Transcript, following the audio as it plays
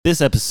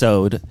This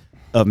episode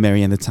of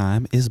Mary and the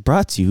Time is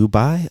brought to you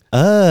by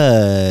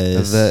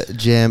us. The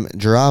Jam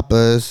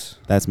Droppers.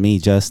 That's me,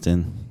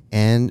 Justin.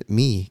 And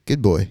me,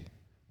 Good Boy.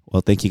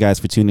 Well, thank you guys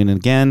for tuning in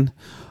again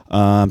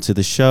to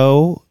the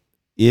show.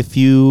 If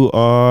you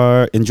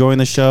are enjoying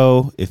the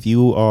show, if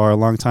you are a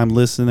longtime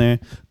listener,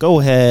 go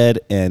ahead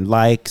and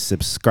like,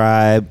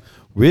 subscribe,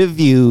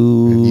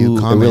 review,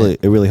 comment.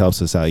 It really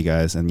helps us out, you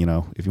guys. And, you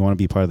know, if you want to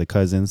be part of the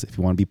cousins, if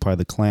you want to be part of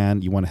the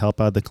clan, you want to help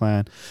out the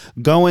clan,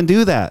 go and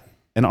do that.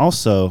 And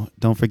also,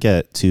 don't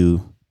forget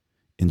to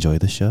enjoy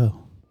the show.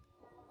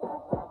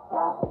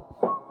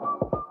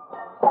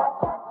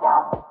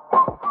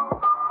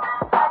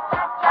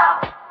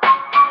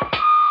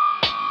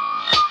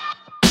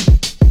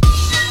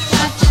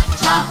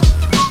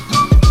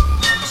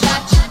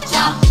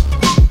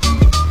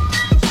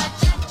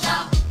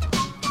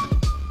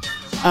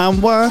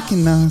 I'm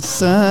walking on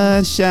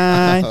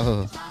sunshine.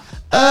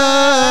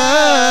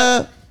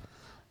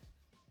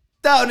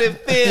 Don't it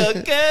feel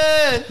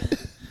good?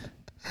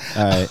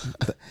 All right.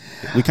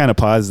 We kind of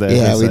paused there.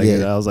 Yeah, for a we second.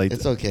 did. I was like,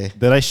 it's okay.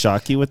 Did I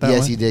shock you with that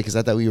Yes, one? you did, because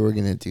I thought we were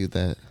going to do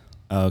that.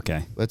 Oh,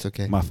 okay. That's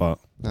okay. My fault.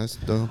 No,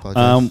 don't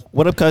apologize.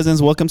 What up,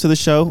 cousins? Welcome to the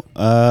show.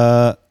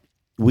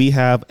 We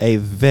have a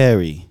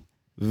very,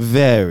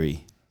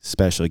 very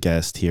special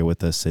guest here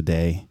with us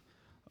today.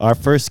 Our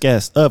first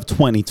guest of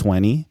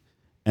 2020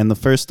 and the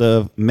first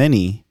of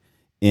many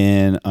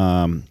in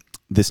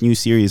this new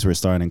series we're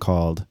starting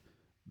called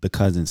the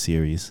Cousin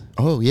Series.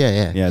 Oh,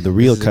 yeah. Yeah, the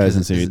real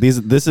Cousin Series.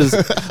 This is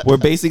we're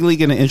basically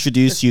going to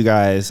introduce you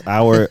guys,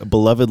 our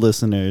beloved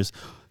listeners,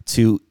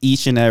 to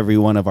each and every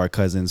one of our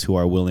cousins who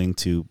are willing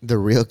to The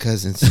real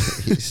Cousin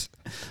Series.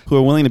 who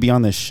are willing to be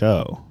on this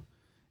show.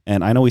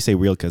 And I know we say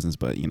real cousins,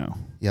 but you know,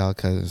 Y'all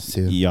cousins,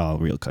 too. y'all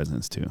real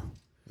cousins too.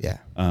 Yeah.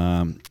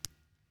 Tell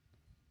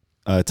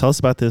us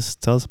about this.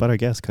 Tell us about our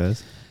guest,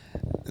 cuz.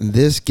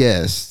 This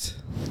guest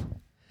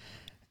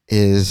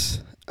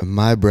is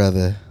my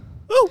brother.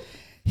 Woo!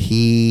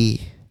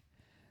 He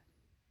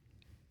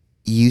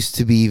used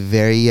to be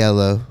very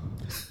yellow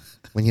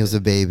when he was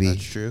a baby.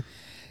 That's true.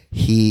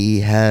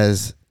 He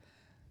has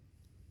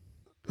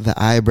the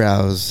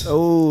eyebrows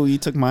Oh, you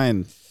took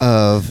mine.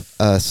 of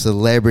a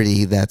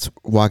celebrity that's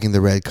walking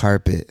the red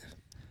carpet.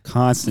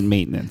 Constant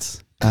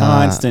maintenance.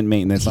 Constant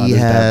maintenance on He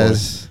this bad boy.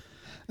 has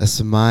a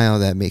smile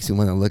that makes me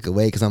want to look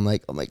away because I'm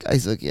like, oh my God,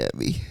 he's looking at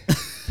me.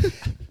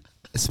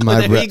 It's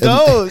my There he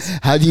brother. goes.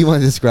 How do you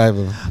want to describe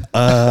him?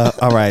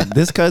 All right.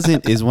 This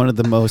cousin is one of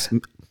the most.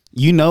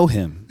 You know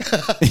him.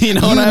 You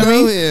know what I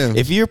know mean? him.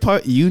 If you're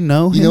part, you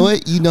know him. You know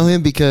what? You know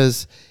him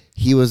because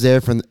he was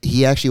there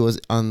he actually was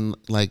on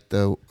like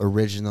the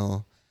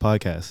original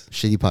Podcast.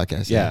 shitty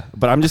podcast. Yeah,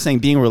 but I'm just saying,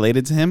 being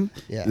related to him.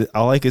 Yeah.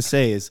 All I could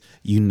say is,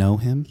 you know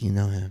him. You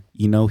know him.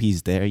 You know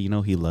he's there. You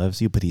know he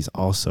loves you, but he's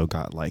also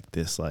got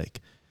this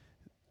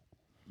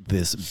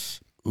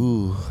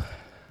Ooh.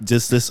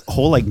 just this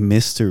whole like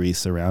mystery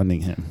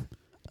surrounding him.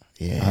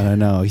 Yeah. I don't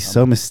know. He's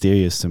so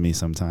mysterious to me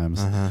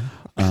sometimes. Uh-huh.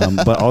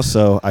 But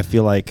also I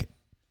feel like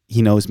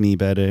he knows me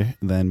better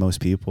than most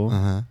people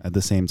Uh-huh. at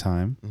the same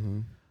time.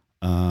 Mm-hmm.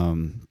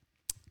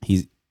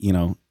 He's, you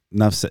know,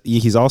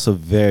 he's also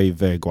very,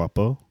 very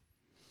guapo.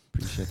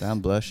 Appreciate that.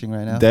 I'm blushing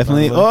right now.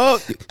 Definitely. By the way. Oh,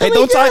 hey,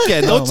 don't talk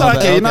yet. Don't Oh, my talk bad.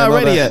 yet. You're Okay, not my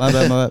ready bad. yet. My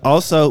bad.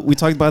 Also, we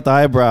talked about the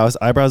eyebrows.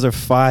 Eyebrows are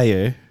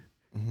fire.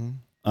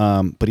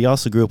 Mm-hmm. But he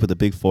also grew up with a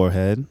big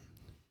forehead.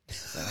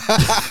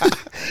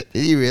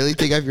 Did you really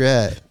take off your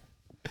hat?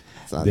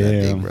 It's not that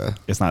big, bro.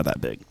 It's not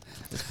that big.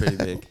 It's pretty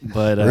big.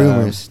 But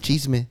Rumors.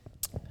 Cheese me.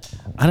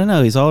 I don't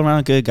know. He's all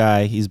around good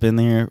guy. He's been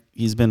there.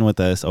 He's been with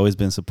us. Always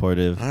been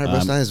supportive. All right, bro.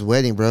 It's not his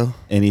wedding, bro.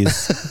 And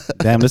he's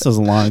damn. This was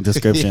a long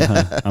description,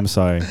 Yeah. huh? I'm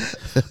sorry,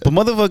 but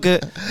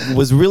motherfucker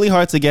was really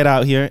hard to get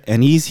out here,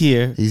 and he's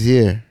here, He's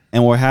here.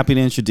 and we're happy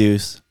to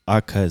introduce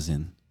our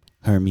cousin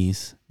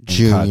Hermes and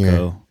Junior.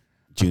 Kako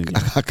Junior.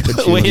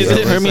 Kako Wait, is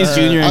Junior. it Hermes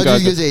Junior I and was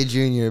just Kako? gonna say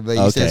Junior, but you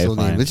said his Okay, full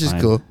name, fine, which is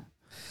fine. cool.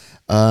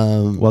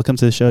 Welcome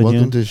to the show,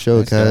 Welcome June. to the show,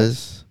 Thanks, guys.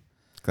 cuz.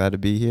 Glad to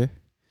be here.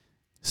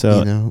 So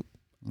You know,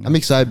 I'm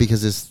excited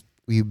because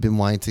we've been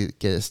wanting to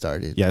get it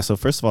started. yeah. So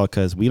first of all,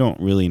 because we don't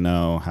really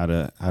know how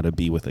to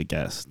be with a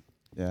guest.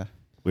 Yeah.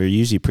 We're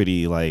usually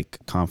pretty like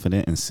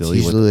confident and It's silly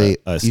usually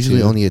with us. usually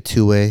two. only a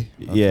two-way,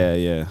 Yeah,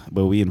 yeah.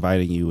 But we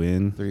inviting you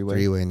in. Three-way.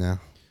 three-way now.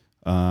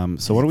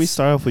 So why don't we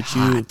start off with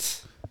you?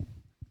 Hot.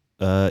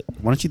 Why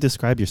don't you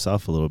describe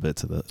yourself a little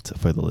bit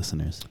for the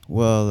listeners?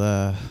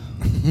 Well,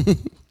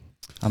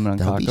 I'm an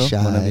Don't be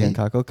Nkako, one of the shy.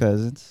 Nkako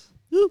cousins.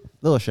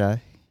 Little shy.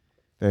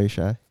 Very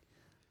shy.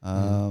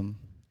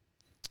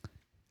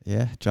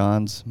 Yeah,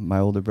 John's my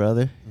older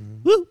brother.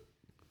 Woo!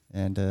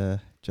 And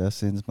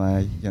Justin's my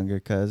younger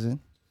cousin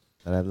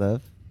that I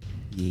love.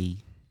 Yeah.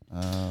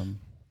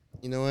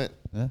 You know what?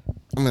 Yeah.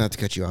 I'm gonna have to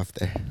cut you off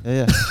there.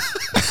 Yeah.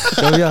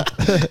 Go, yeah.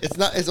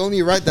 It's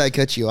only right that I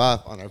cut you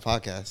off on our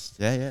podcast.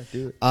 Yeah,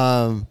 do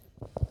it.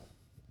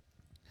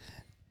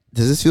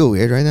 Does this feel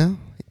weird right now?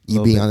 You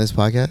Little being bit. on this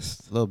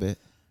podcast? A little bit.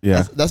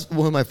 Yeah. That's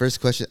one of my first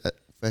questions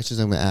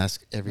I'm gonna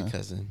ask every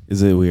cousin.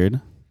 Is it weird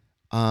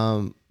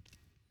Um,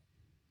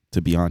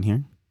 to be on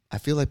here? I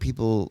feel like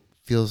people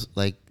feels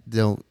like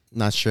don't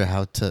not sure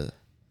how to,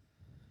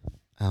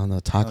 I don't know,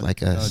 talk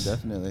like us. No,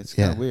 definitely. It's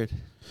Yeah. kind of weird.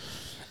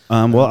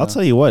 Well, I'll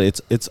tell you what.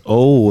 It's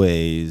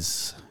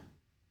always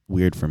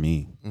weird for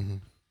me, Mm-hmm.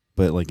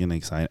 but like in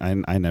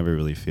exciting, I never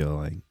really feel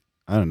like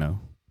I don't know.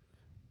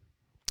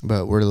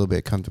 But we're a little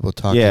bit comfortable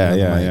talking. Yeah, on the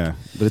yeah, mic. yeah.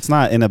 But it's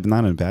not in a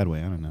bad way.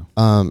 I don't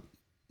know.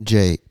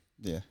 Jay,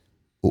 Yeah.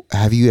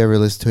 have you ever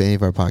listened to any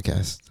of our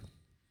podcasts?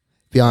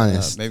 Be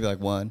honest. Maybe like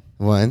one.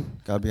 One,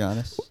 Gotta be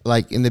honest.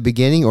 like in the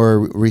beginning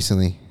or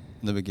recently?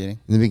 In the beginning.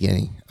 In the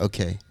beginning.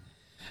 Okay.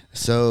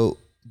 So,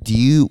 do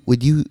you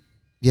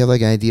have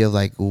like an idea of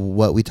like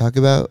what we talk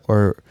about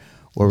or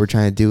what we're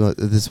trying to do with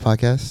this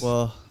podcast?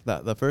 Well,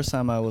 the first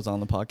time I was on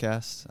the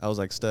podcast, I was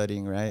like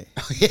studying, right?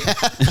 yeah.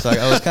 So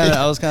I was kind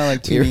of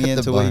like You're tuning at the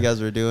into what bar. you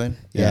guys were doing.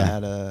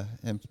 Yeah.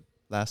 At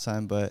last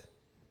time, but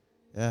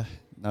yeah,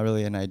 not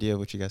really an idea of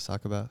what you guys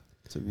talk about,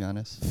 to be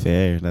honest.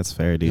 Fair. That's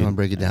fair, You dude. want to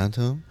break it down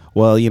to him?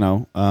 Well,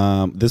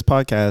 this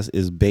podcast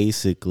is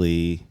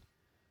basically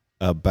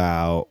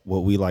about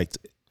what we like.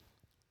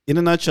 In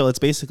a nutshell, it's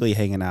basically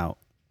hanging out.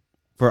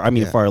 For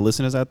our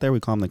listeners out there, we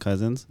call them the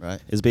cousins. Right.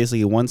 It's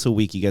basically once a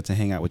week you get to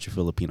hang out with your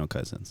Filipino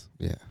cousins.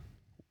 Yeah.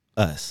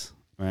 Us,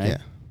 right?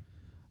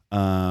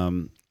 Yeah.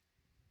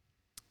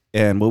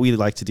 And what we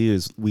like to do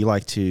is we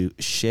like to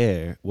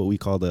share what we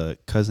call the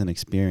cousin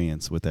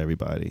experience with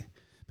everybody.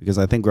 Because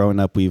I think growing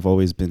up, we've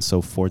always been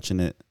so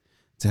fortunate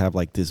to have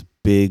like this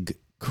big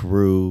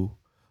crew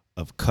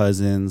of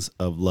cousins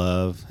of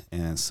love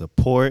and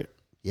support.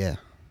 Yeah.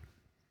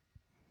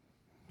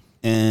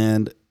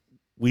 And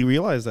we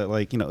realized that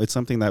it's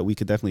something that we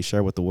could definitely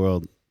share with the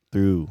world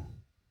through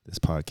this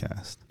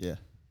podcast. Yeah.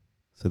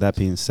 So that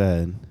being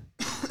said,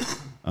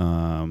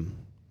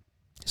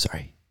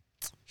 Sorry.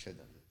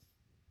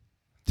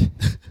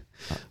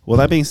 well,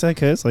 that being said,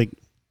 cuz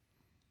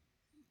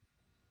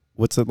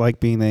what's it like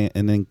being an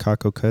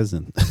Nkako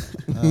cousin?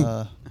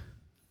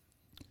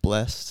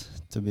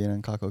 Blessed to be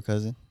an Nkako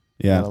cousin.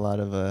 Yeah. Got a lot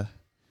of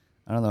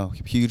I don't know,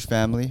 huge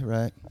family,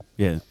 right?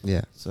 Yeah.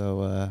 Yeah.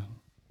 So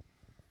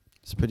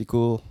it's pretty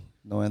cool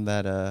knowing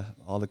that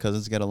all the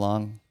cousins get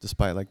along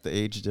despite like the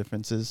age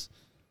differences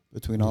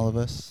between all of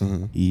us.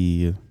 Mm-hmm.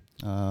 Yeah.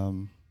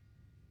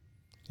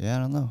 Yeah, I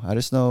don't know. I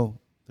just know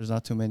there's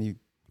not too many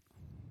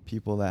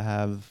people that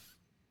have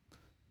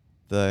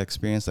the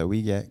experience that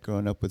we get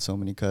growing up with so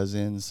many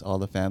cousins, all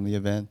the family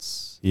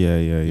events. Yeah.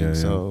 being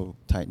so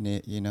tight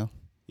knit,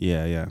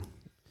 Yeah.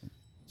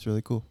 It's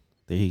really cool.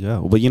 There you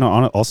go. But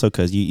also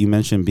because you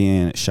mentioned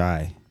being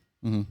shy.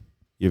 Mm-hmm.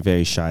 You're a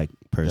very shy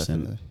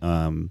person.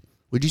 Definitely.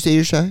 Would you say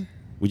you're shy?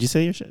 Would you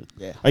say you're shy?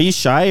 Yeah. Are you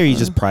shy or are you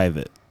just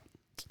private?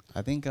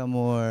 I think I'm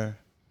more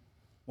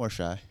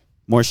shy.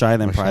 More shy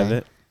than More shy?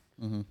 private?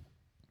 Mm-hmm.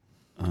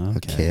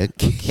 Okay.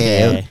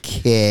 And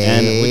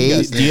what do you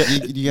guys Do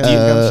you guys think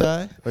I'm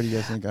shy? Or do you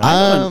guys think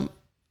I'm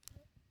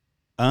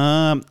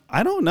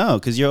I don't know,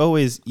 because you're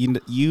always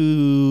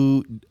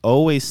you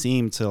always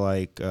seem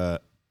to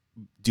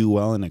do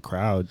well in a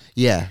crowd.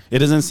 Yeah. It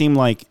doesn't seem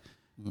like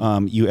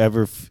you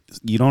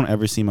don't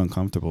ever seem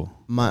uncomfortable.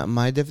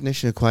 My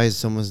definition of quiet is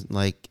someone's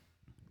like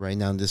right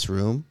now in this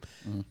room,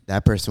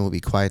 that person will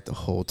be quiet the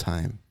whole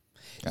time.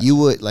 Gotcha. You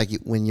would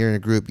when you're in a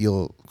group,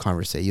 you'll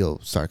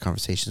start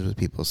conversations with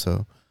people.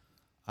 So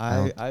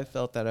I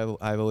felt that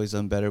I've always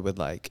done better with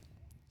like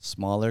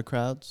smaller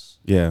crowds.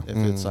 Yeah. If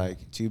it's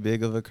like too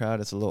big of a crowd,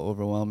 it's a little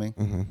overwhelming.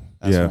 mm-hmm.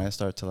 That's Yeah. when I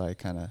start to like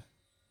kind of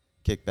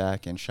kick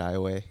back and shy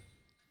away.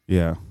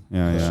 Yeah.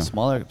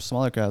 Smaller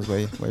crowds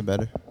way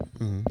better.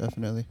 Mm-hmm.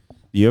 Definitely.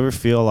 Do you ever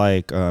feel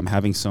like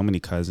having so many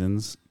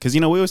cousins? Because,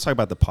 we always talk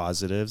about the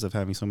positives of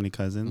having so many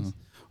cousins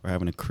or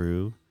having a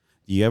crew.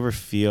 Do you ever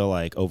feel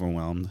like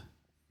overwhelmed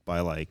by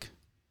like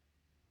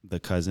the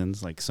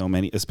cousins, like so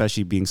many,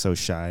 especially being so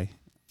shy?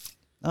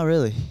 Oh,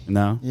 really?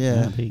 No?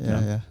 Yeah. there you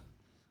go.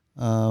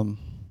 Yeah.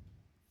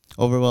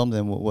 Overwhelmed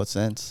in what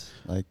sense?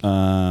 Like,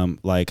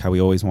 Like how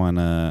we always want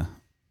to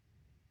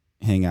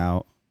hang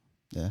out.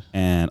 yeah.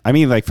 And I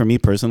mean, like for me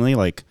personally,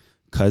 like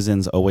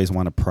cousins always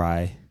want to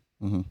pry.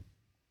 Mm-hmm.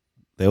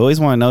 They always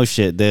want to know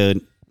shit,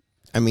 dude.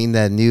 I mean,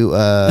 that new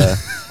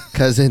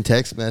cousin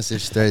text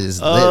message thread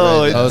is lit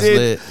Oh, right now. Oh, it's Dude,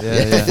 lit.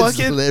 Yeah. It's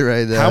Fucking- lit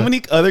right now. How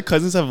many other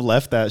cousins have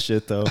left that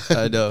shit though?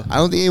 I know. I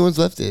don't think anyone's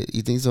left it.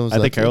 You think someone's I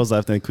left think Carol's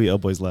left and Queen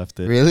Boys left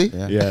it? it. Really?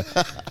 Yeah.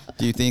 Yeah.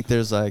 Do you think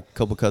there's like a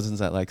couple cousins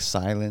that like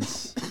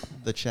silence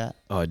the chat?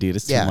 Oh, dude,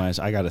 it's too Yeah. much.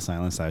 I gotta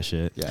silence that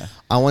shit. Yeah.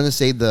 I want to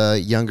say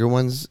the younger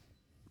ones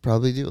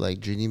probably do,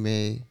 like Judy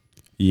May.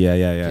 Yeah.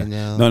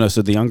 Janelle. No.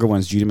 So the younger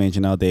ones, Judy May and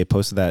Janelle, they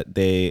posted that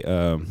they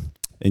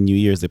in New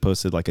Year's they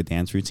posted like a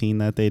dance routine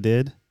that they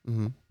did,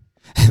 Mm-hmm.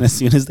 and as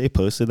soon as they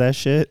posted that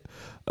shit,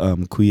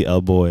 Kui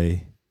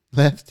Boy,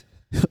 Left.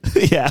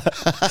 yeah,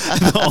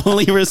 the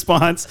only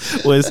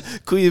response was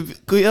Kui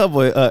Boy,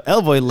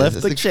 Boy left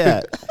That's the the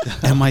chat,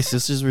 and my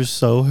sisters were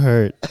so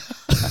hurt.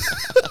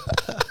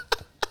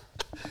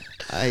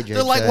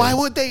 They're like, why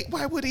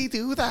would he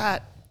do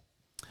that?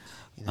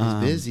 He's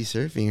busy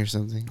surfing or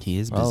something. He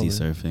is Probably.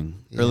 busy surfing.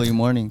 Yeah. Early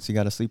mornings, you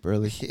got to sleep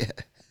early. Yeah.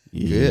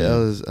 Yeah. Good. I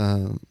was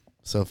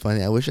So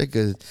funny. I wish I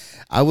could.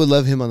 I would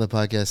love him on the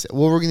podcast.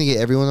 Well, we're gonna get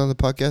everyone on the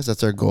podcast.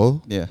 That's our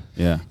goal. Yeah.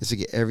 Yeah. Is to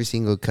get every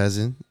single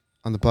cousin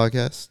on the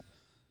podcast.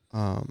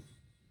 And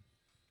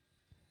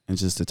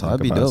just to talk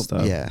That'd be about dope.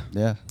 stuff. Yeah,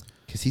 Yeah.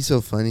 because he's so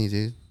funny,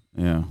 dude.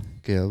 Yeah.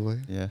 Good old boy.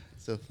 Yeah.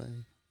 So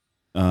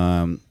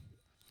funny.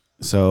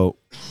 So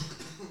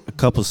a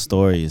couple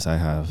stories I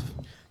have,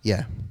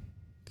 Yeah.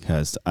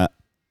 because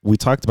we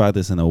talked about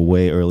this in a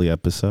way early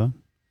episode.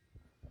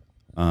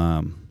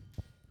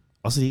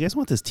 Also, do you guys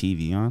want this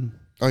TV on?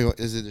 Oh,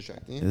 is it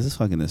distracting you? This is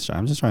fucking distracting.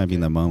 I'm just trying to be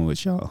in the moment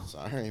with y'all.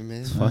 Sorry,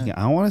 man. It's fucking,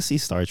 I want to see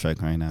Star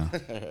Trek right now.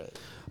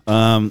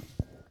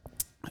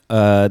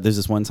 There's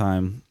this one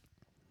time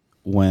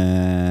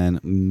when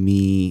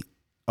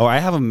I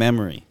have a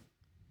memory,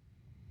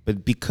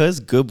 but because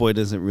Good Boy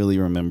doesn't really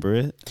remember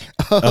it,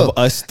 of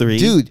us three,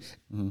 Dude.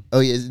 Mm-hmm. Oh,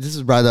 yeah. This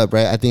is brought up,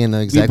 right? I think I know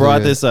exactly.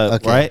 brought what- this up,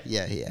 okay. right?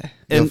 Yeah, yeah.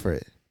 Go And- for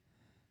it.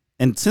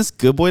 And since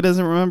Good Boy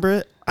doesn't remember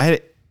it,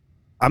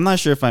 I'm not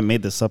sure if I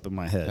made this up in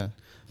my head, Yeah.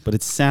 but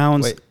it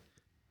sounds. Wait.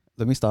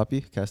 Let me stop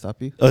you. Can I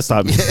stop you? Oh,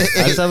 stop me. I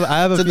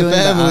have a To the feeling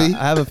that family.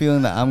 I have a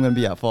feeling that I'm gonna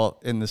be at fault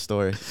in this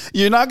story.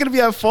 You're not gonna be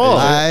at fault.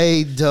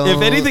 I don't.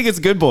 If anything, it's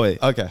Good Boy.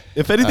 Okay.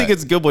 If anything, Alright.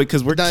 it's Good Boy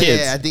because we're No, yeah,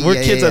 kids. I think- We're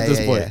yeah, kids yeah, at this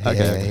yeah, point. yeah,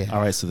 Okay. yeah, yeah.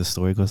 All right. So the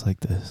story goes like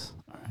this.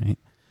 All right.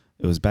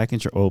 It was back in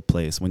your old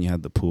place when you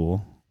had the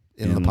pool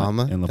In La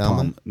Palma? In La Thelma?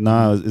 Palma.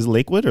 No, is it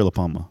Lakewood or La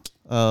Palma?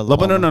 La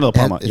No, La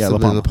Palma. It's Yeah, a La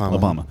little Palma.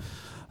 La Palma.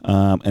 La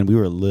Palma. And we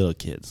were little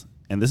kids.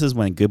 And this is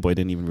when Good Boy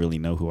didn't even really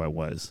know who I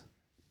was.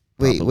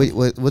 Wait, Probably.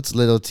 what's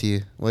little to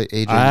you? What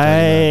age are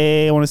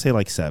you I want to say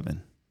like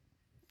 7.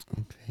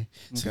 talking about? Okay.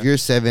 So Okay. if you're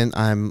 7,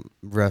 I'm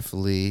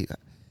roughly.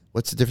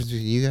 What's the difference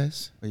between you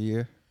guys? A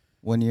year.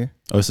 1 year.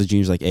 Oh, so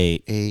Junior's like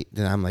 8. 8.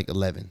 Then I'm like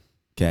 11.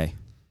 Okay.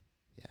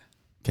 Yeah.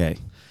 Okay.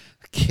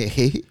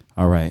 Okay.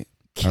 All right.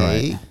 All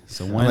Okay. right.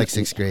 So I'm like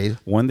 6th grade.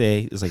 one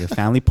day there's like a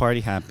family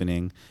party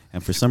happening,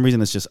 and for some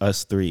reason it's just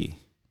us 3,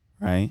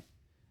 right?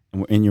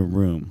 And we're in your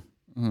room,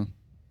 Mm-hmm.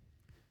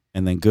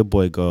 and then Good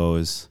Boy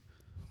goes,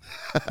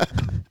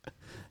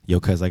 "Yo,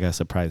 cuz I got a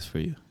surprise for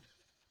you,"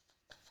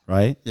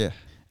 right? Yeah.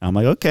 And I'm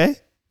like, okay.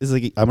 This is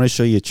like, I'm gonna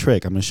show you a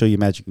trick. I'm gonna show you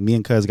magic. Me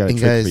and cuz got a And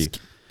trick for guys, you.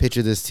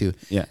 picture this too.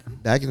 Yeah,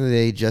 Back in the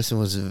day, Justin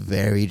was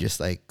very just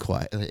like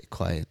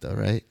quiet though,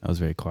 right? I was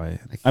very quiet.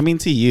 I mean,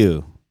 to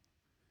you,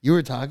 You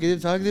were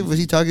talkative? Was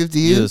he talkative to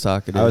you? You was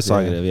talkative. I was yeah.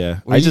 talkative. Yeah,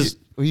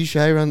 Were you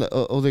shy around the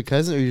older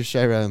cousin, or you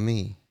shy around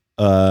me?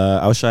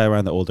 I was shy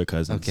around the older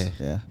cousins. Okay.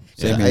 Yeah.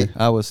 Yeah. Same here.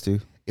 I was too.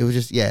 It was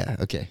just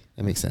okay,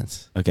 that makes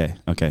sense.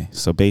 Okay.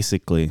 So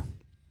basically,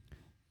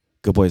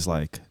 Good Boy's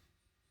like,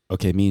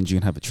 okay, me and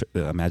June have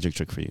a magic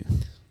trick for you.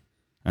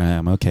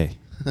 I'm okay.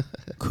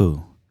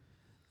 Cool.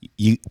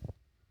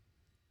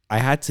 I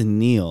had to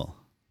kneel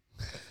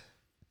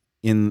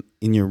in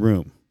your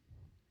room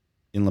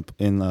in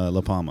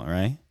La Palma,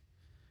 right?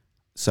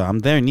 So I'm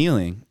there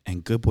kneeling,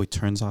 and Good Boy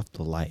turns off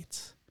the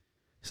lights.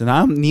 So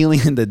now I'm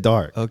kneeling in the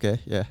dark, Okay.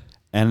 Yeah.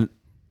 and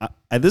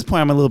at this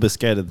point I'm a little bit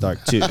scared of the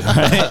dark too,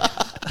 right?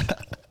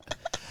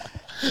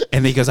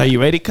 And he goes, "Are you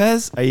ready,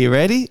 cuz? Are you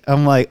ready?"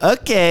 I'm like,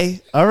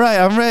 "Okay, all right,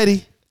 I'm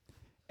ready."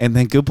 And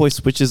then Good Boy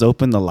switches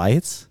open the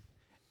lights,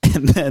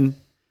 and then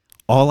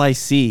all I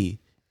see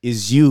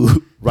is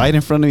you right in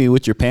front of me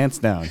with your pants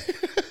down,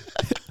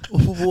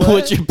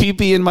 with your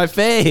pee-pee in my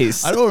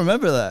face. I don't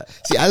remember that.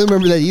 See, I don't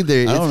remember that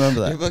either. I don't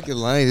remember that. You're fucking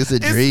lying. It's a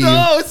dream.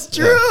 It's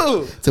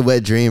true. It's a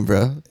wet dream,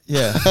 bro.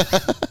 Yeah.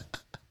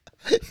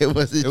 It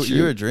wasn't true.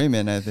 You were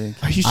dreaming, I think.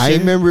 Are you sure? I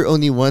remember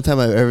only one time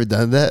I've ever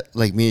done that.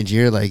 Like me and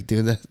Junior, like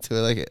doing that to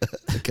like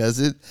a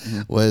cousin,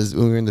 was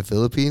when we were in the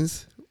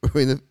Philippines.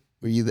 Were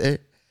you there?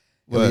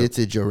 When What? we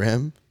did to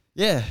Jorem.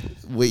 Yeah.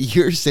 What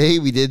you're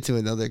saying we did to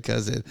another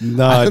cousin. I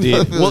No, don't know dude.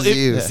 if it Well, was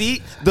you.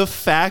 see, the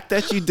fact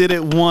that you did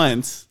it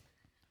once,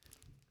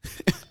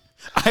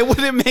 I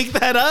wouldn't make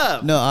that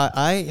up. No,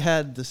 I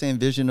had the same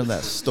vision of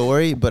that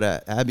story, but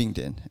at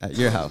Abingdon, at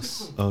your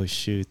house. Oh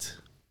shoot.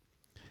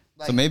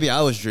 So maybe I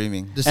was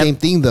dreaming. The same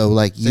thing though.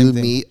 Like Same you,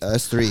 thing. me,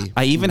 us 3.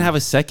 I even have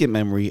a second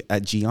memory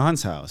at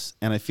Gion's house,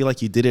 and I feel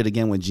like you did it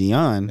again with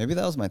Gion, Maybe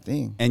that was my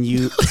thing. and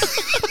you.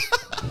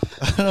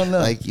 I don't know.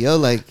 Like yo,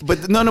 like But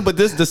but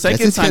the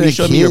second is time you kinda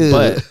showed me your cute.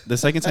 butt. The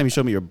second time you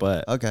showed me your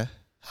butt, Okay.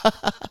 and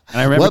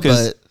I remember What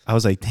because butt? I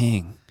was like,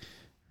 dang.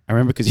 I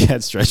remember because you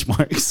had stretch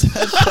marks.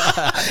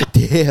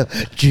 damn,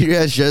 Junior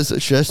has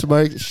stretch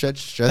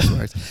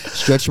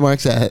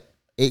marks at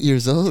 8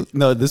 years old.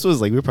 No, this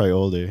was like we were probably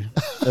older.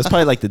 That's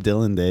probably like the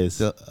Dylan days.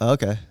 So,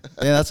 okay.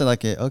 Yeah, that's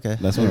like it. Okay.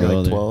 That's when we were like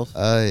older. 12.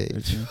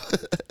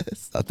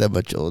 It's not that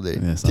much older.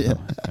 Yeah, it's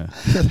not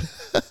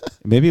that-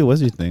 Maybe it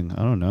was your thing.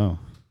 I don't know.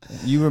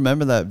 You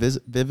remember that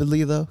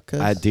vividly though? 'Cause-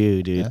 I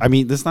do, dude. Yeah. I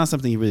mean, that's not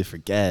something you really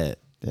forget,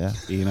 Yeah.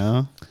 you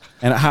know.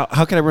 And how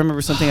can I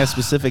remember something as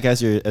specific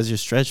as your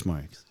stretch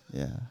marks?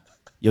 Yeah.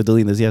 Yo,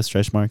 Dylan, does he have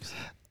stretch marks?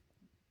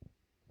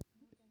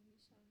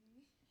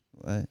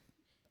 What?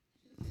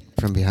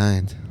 From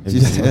behind.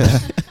 Yeah.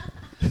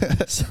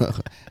 So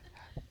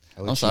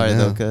I'm sorry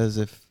though, because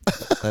if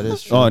that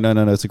is true. Oh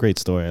no, it's a great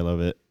story. I love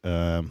it.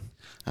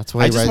 That's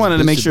why I he just rides wanted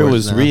to make booster sure it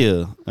boards was now.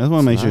 real. I just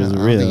want to make sure it was I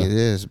don't real. think it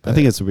is. I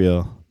think it's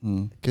real.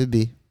 Could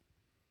be.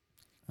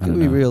 I Could don't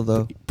be know. real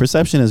though.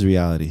 Perception is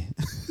reality.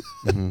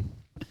 Mm-hmm.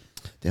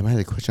 Damn, I had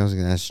a question I was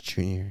gonna ask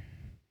Junior.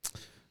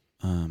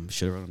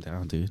 Should have wrote them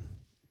down, dude.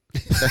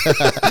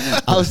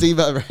 I was thinking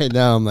about it right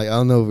now. I'm like, I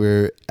don't know if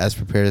we're as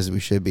prepared as we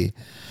should be.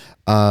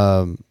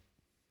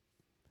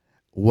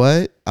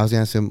 What I was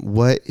gonna ask him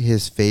what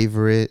his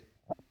favorite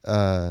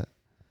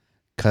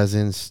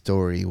cousin's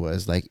story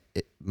was like.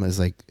 It was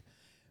like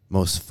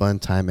most fun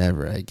time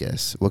ever, I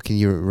guess. What can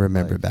you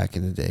remember Like- back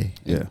in the day?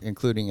 Yeah.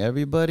 Including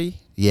everybody.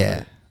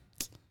 Yeah.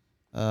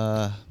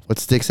 Uh, What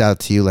sticks out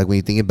to you? Like when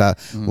you think about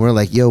we're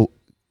like, yo,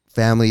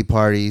 family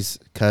parties,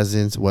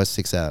 cousins. What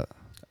sticks out?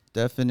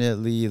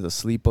 definitely the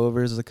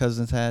sleepovers the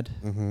cousins had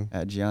Mm-hmm.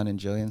 at Gian and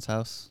Jillian's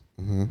house.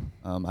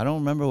 Mm-hmm. I don't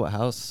remember what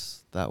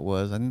house that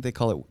was. I think they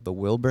call it the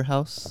Wilbur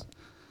house.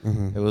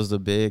 Mm-hmm. It was the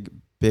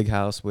big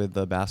house with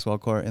the basketball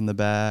court in the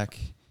back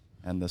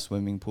and the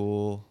swimming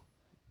pool.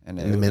 And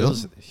In the middle? It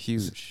was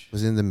huge.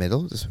 Was it in the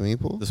middle, the swimming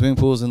pool? The swimming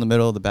pool was in the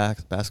middle. The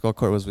basketball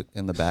court was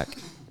in the back.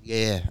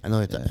 Yeah. I know.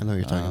 I know what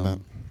you're talking about.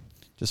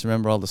 Just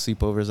remember all the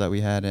sleepovers that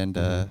we had, and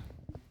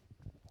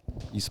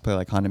used to play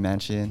like Haunted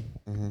Mansion,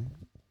 Mm-hmm.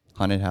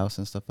 Haunted House,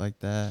 and stuff like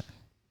that.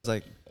 It's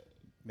like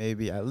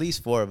maybe at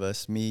least 4 of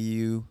us: me,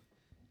 you,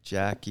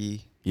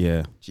 Jackie,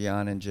 Yeah.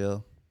 Gian, and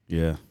Jill.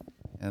 Yeah.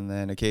 And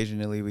then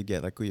occasionally we'd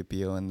get like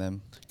Cuyapio and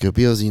them.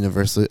 Gopio's a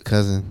universal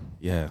cousin.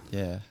 Yeah.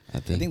 Yeah. I I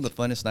think the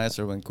funnest nights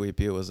were when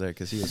Cuyapio was there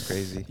because he was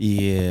crazy.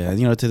 Yeah.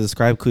 You know, to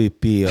describe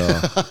Kuipio,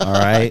 all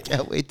I right?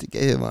 can't wait to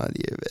get him on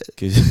here, man.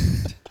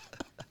 'Cause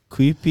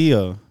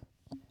Kuipio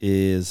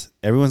is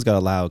everyone's got a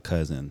loud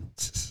cousin.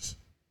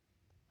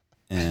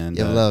 And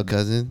You have a little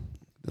cousin.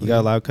 you got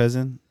a loud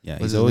cousin? Yeah,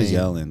 What's he's his always name?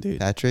 yelling, dude.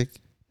 Patrick.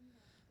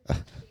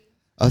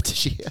 Oh, did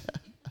she?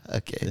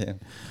 Okay.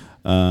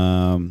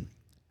 Damn.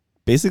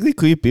 Basically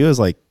Kuipio is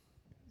like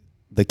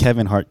the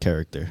Kevin Hart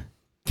character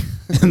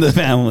in the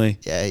family.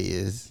 Yeah, he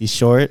is. He's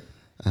short,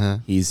 Uh huh.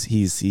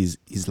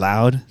 he's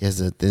loud, He has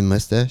a thin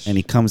mustache. and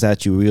he comes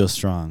at you real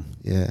strong.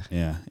 Yeah,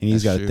 Yeah. And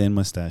he's That's got true. a thin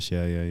mustache.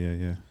 Yeah.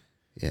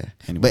 yeah.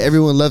 Anyways. But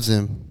everyone loves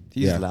him.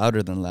 He's Yeah.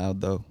 louder than loud,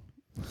 though.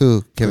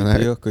 Who? Kevin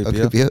Hart. Cuyapio, Oh,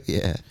 Cuyapio. Cuyapio?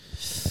 Yeah.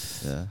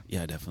 Yeah.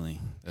 Yeah, definitely.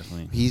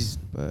 He's.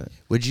 But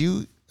Would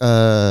you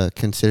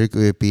consider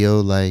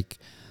Cuyapio like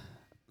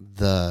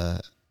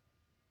the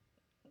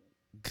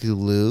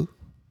glue,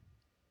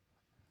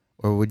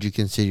 or would you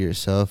consider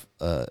yourself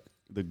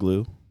The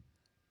glue.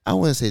 I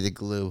wouldn't say the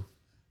glue,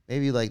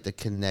 maybe like the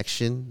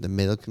connection, the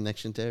middle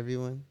connection to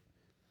everyone.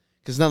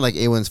 Because it's not like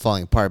A1's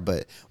falling apart,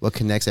 but what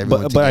connects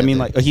everyone But I mean,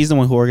 together. like, he's the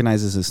one who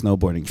organizes the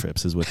snowboarding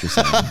trips, is what you're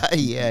saying. yeah, I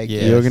Yeah.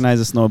 guess. He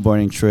organizes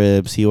snowboarding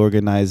trips. He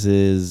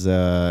organizes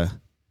the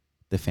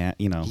fan.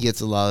 You know, He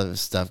gets a lot of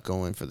stuff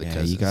going for the Yeah,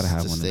 cousins. you gotta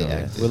have to one of stay those.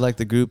 active. with like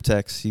the group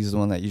text, he's the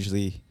one that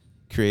usually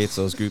creates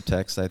those group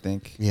texts, I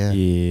think. Yeah,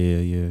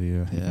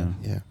 Yeah.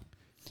 yeah.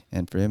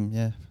 And for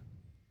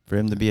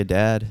him to be a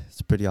dad,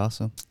 it's pretty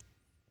awesome.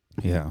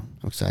 Yeah.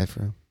 I'm excited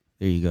for him.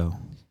 There you go.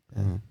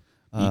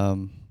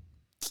 Mhm.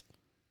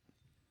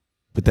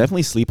 But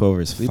definitely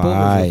sleepovers. Sleepovers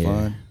Fire. were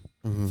fun.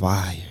 Mhm.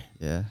 Fire.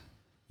 Yeah.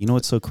 You know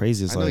what's so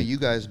crazy is I know like you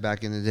guys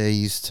back in the day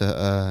used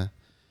to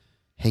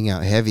hang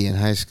out heavy in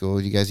high school.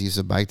 You guys used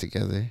to bike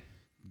together.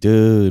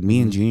 dude,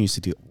 me and Junior used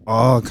to do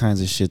all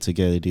kinds of shit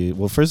together, dude.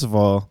 Well, first of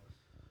all,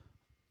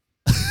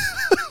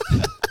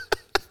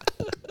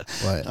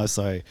 What? I'm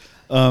sorry.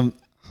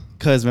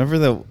 Cause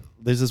remember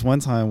there's this one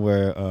time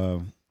where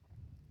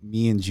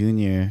me and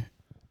Junior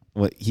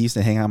he used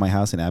to hang out at my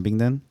house in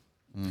Abingdon,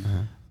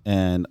 Uh-huh.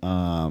 and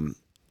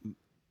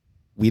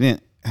we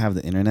didn't have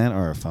the internet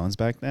or our phones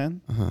back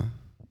then, Uh-huh.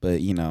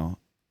 but you know,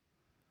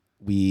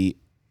 we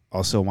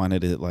also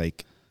wanted to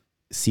like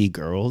see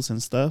girls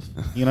and stuff.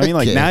 You know what I mean?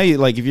 Like Okay. now you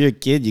like if you're a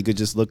kid, you could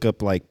just look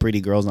up like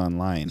pretty girls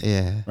online,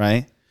 Yeah.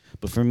 right?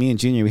 But for me and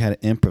Junior, we had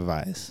to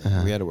improvise.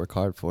 Uh-huh. We had to work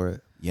hard for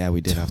it. Yeah,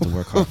 we did have to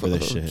work hard for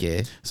this shit.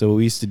 Okay. So what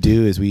we used to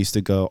do is we used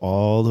to go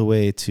all the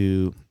way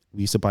to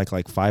we used to bike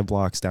like 5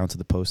 blocks down to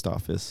the post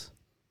office,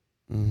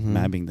 Mm-hmm. in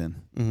Abingdon,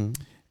 Mm-hmm.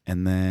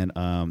 and then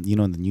you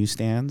know in the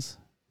newsstands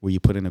where you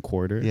put in a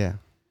quarter. Yeah.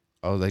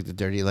 Oh, like the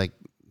dirty, like.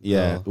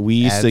 Yeah, little we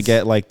used to ads?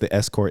 get like the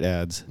escort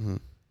ads, Mhm.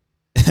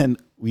 and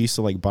we used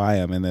to like buy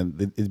them, and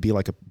then it'd be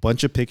like a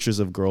bunch of pictures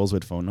of girls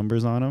with phone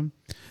numbers on them,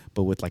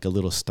 but with like a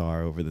little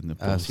star over the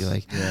nipples. Oh, so you're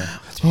like, Yeah.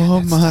 oh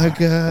my That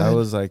god,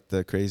 was like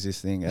the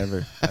craziest thing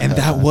ever. and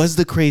that was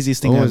the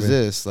craziest thing what ever. was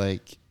this?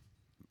 Like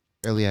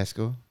early high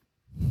school?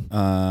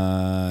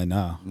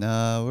 No,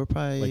 No, we're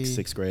probably like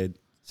 6th grade.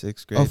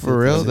 6th grade. Oh, for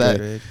real? fifth That-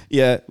 grade.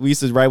 Yeah, we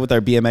used to ride with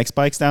our BMX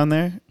bikes down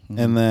there, Mhm.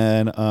 and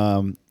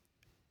then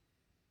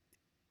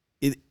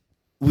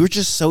we were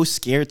just so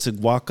scared to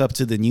walk up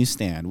to the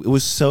newsstand. It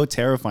was so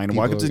terrifying to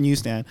walk up to the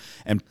newsstand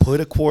and put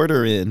a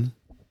quarter in,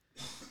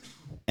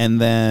 and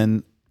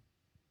then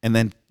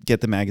get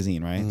the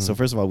magazine, right? Mhm. So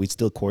first of all, we'd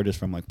steal quarters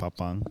from like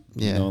Papang.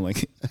 Yeah. You know,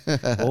 like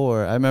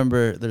Or I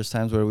remember there's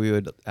times where we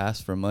would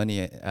ask for money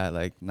at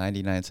like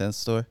 99-cent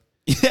store,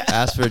 Yeah.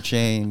 ask for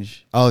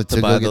change Oh, to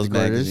to buy go get those the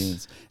quarters?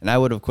 magazines. And I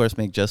would, of course,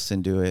 make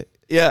Justin do it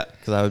Yeah.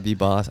 because I would be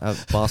boss. I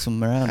would boss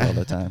him around all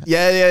the time.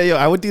 Yeah.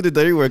 I would do the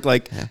dirty work.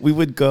 Like we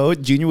would go,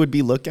 Junior would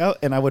be lookout,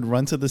 and I would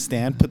run to the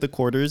stand, put the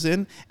quarters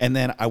in, and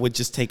then I would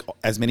just take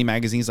as many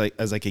magazines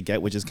as I could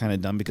get, which is kind of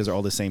dumb because they're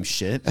all the same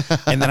shit.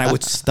 And then I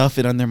would stuff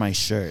it under my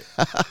shirt.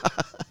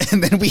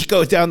 And then we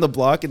go down the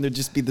block, and there'd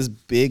just be this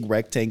big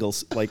rectangle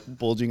like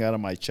bulging out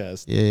of my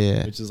chest,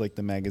 Yeah. which is like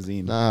the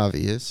magazine.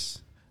 Obvious.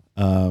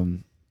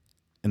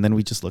 And then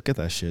we just look at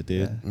that shit,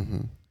 dude. Yeah.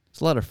 Mm-hmm.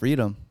 It's a lot of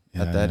freedom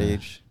at that Yeah.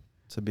 age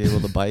to be able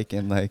to bike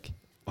and like.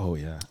 Oh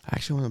yeah. I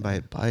actually want to buy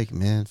a bike,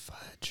 man.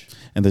 Fudge.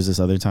 And there's this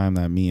other time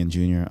that me and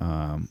Junior,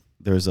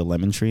 there was a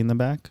lemon tree in the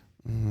back.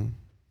 Mm-hmm.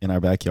 In our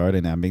backyard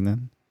in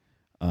Abingdon.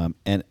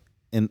 And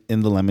in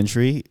the lemon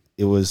tree,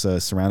 it was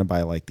surrounded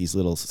by like these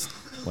little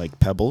like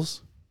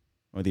pebbles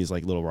or these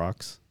like little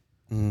rocks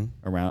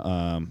Mm-hmm.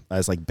 around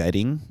as like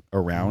bedding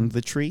around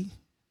the tree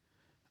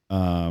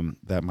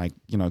that my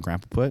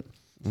grandpa put.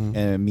 Mm-hmm.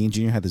 And me and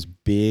Junior had this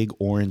big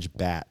orange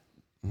bat,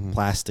 Mm-hmm.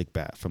 plastic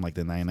bat from like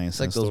the 99 It's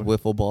cent like those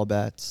store. wiffle ball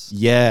bats,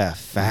 Yeah,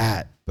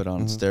 fat. but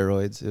on Mhm.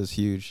 steroids. It was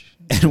huge.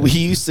 And we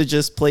used to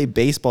just play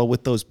baseball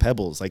with those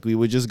pebbles. Like we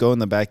would just go in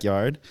the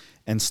backyard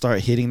and start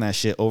hitting that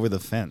shit over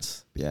the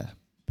fence. Yeah.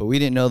 But we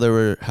didn't know there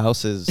were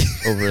houses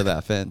over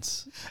that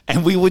fence.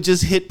 And we would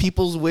just hit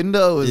people's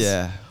windows.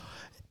 Yeah.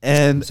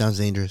 And Sounds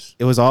dangerous.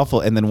 it was awful.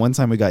 And then one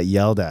time we got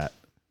yelled at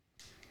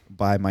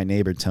by my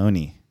neighbor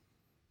Tony.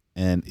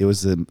 And it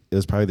was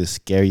probably the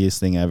scariest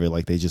thing ever.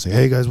 Like they just say,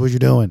 "Hey guys, what you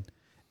doing?"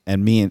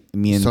 And me and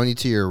Sony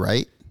to your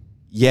right.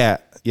 yeah.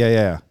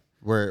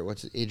 Where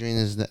Adrian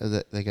is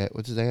that guy?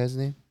 What's that guy's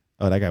name?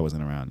 Oh, that guy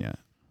wasn't around yet.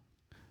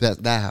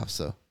 That house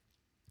though.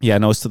 Yeah,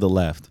 no, it's to the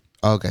left.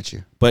 Oh, got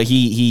you. But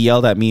he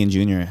yelled at me and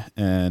Junior,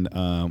 and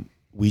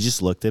we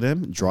just looked at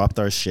him, dropped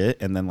our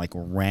shit, and then like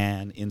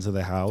ran into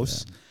the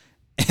house,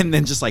 and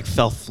then just like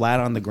fell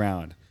flat on the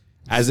ground,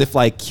 as if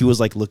like he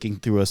was like looking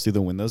through us through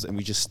the windows, and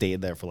we just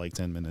stayed there for like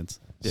 10 minutes.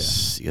 Yeah.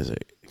 You guys are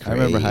I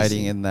remember crazy.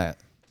 hiding in that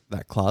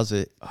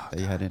closet that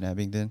you had in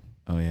Abingdon.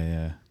 Oh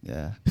yeah.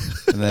 Yeah.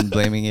 And then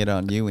blaming it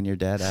on you when your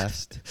dad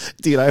asked.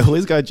 Dude, I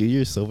always got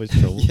Junior so much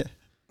trouble. Yeah.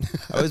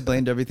 I always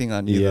blamed everything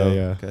on you Yeah, though,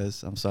 yeah.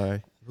 because I'm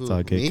sorry. Who, It's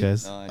all good, me?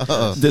 cuz. No, I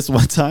Oh. This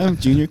one time,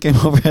 Junior came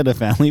over at a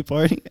family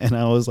party, and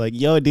I was like,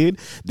 "Yo, dude,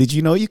 did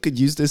you know you could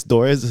use this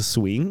door as a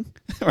swing?"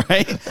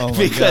 Right? Oh my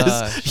Because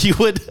gosh. you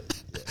would.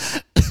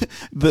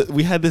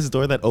 We had this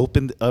door that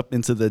opened up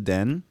into the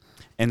den,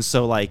 and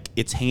so like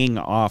it's hanging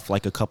off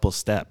like a couple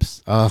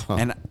steps. Oh.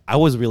 And I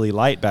was really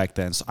light back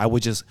then, so I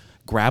would just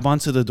grab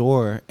onto the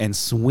door and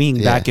swing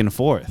Yeah. back and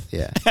forth.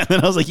 Yeah. And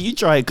then I was like, "You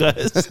try,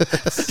 cuz."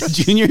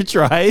 Junior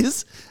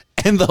tries,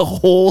 and the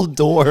whole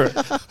door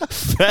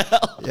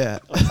fell. Yeah.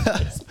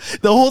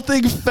 The whole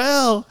thing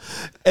fell,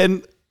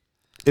 and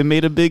it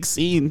made a big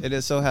scene.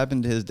 It so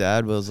happened his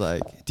dad was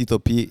like, Tito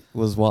Pete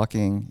was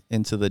walking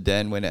into the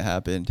den when it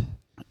happened.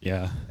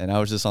 Yeah, And I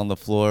was just on the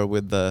floor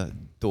with the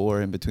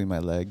door in between my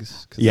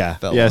legs. 'cause it yeah,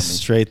 fell yeah. on me.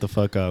 Straight the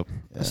fuck up.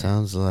 Yeah.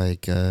 Sounds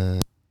like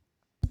Oh,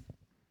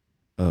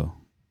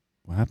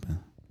 what happened?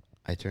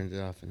 I turned it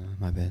off and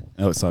my bad.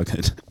 Oh, it's all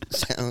good.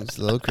 Sounds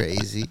a little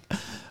crazy.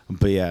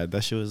 But yeah,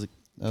 that shit was That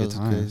good was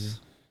times.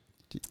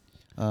 crazy.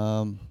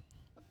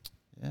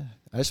 Yeah.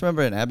 I just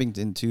remember in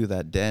Abingdon too,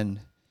 that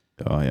den.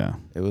 Oh yeah,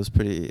 It was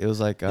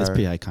like it's our,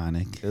 pretty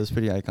iconic. it was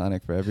pretty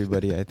iconic for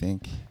everybody, I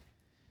think.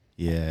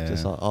 Yeah,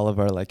 Just all of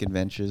our like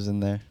adventures in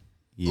there.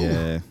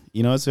 yeah.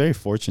 You know, it's very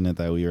fortunate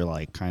that we were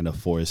like kind of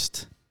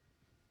forced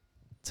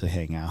to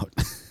hang out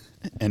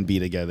and be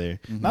together.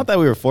 Mhm. Not that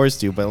we were forced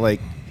to, but like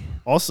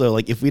also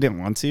like if we didn't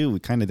want to, we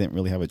kind of didn't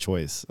really have a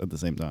choice at the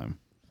same time.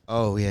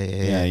 Oh yeah.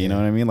 Yeah, you know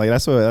what I mean? Like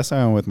that's how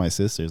I'm with my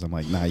sisters. I'm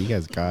like, nah, you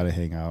guys gotta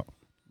hang out.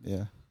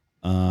 Yeah.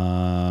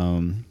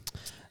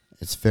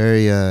 It's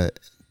very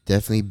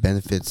definitely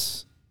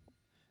benefits.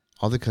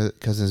 All the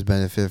cousins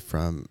benefit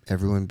from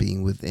everyone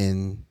being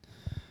within,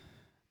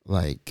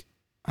 like,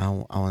 I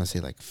want to say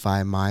like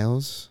 5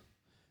 miles.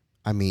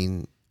 I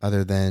mean,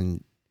 other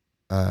than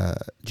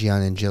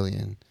Gian and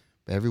Jillian,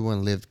 but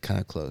everyone lived kind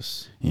of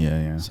close.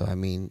 Yeah. So I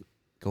mean,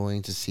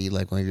 going to see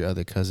like one of your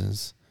other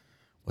cousins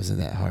wasn't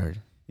that hard.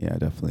 Yeah,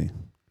 definitely.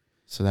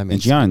 So that And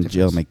makes Gian a and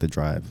Jill difference. make the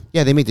drive.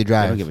 Yeah, they make the I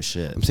drive. don't give a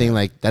shit. I'm saying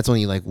like that's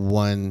only like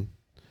one,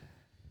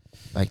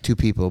 like 2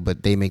 people,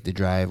 but they make the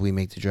drive. We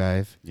make the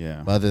drive.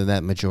 Yeah. But other than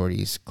that,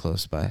 majority is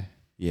close by.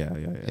 Yeah.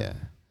 Yeah.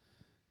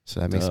 So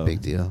that makes a Dope.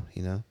 big deal,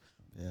 you know.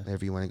 Yeah.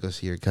 Whenever you want to go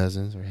see your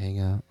cousins or hang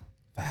out.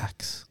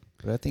 Facts.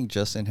 But I think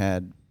Justin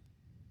had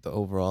the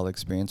overall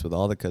experience with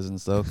all the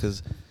cousins though,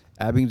 because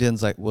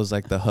Abingdon's was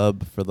like the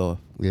hub for the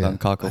Yeah.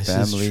 Uncoco This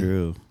is family,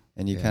 true.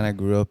 and you Yeah. kind of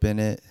grew up in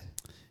it.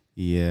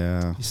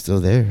 Yeah. He's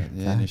still there.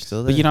 Yeah, and you're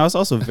still there. But you know, I was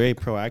also very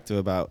proactive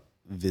about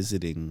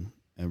visiting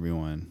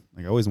everyone.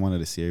 Like I always wanted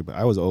to see her, but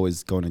I was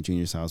always going to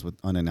Junior's house with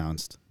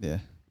unannounced. Yeah,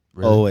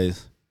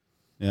 Always.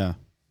 Yeah.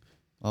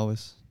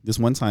 always. This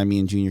one time, me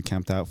and Junior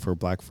camped out for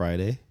Black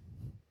Friday,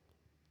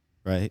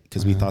 right?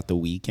 Because we Uh-huh. thought the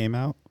Wii came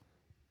out.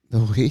 The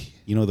Wii.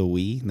 You know the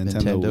Wii,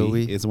 Nintendo Nintendo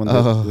Wii. Wii? It's when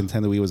Oh. the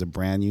Nintendo Wii was a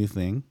brand new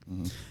thing,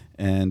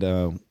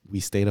 and we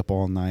stayed up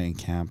all night and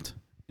camped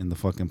in the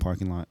fucking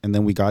parking lot. And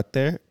then we got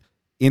there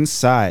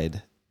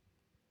inside,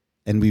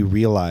 and we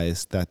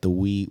realized that the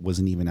Wii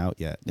wasn't even out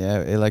yet.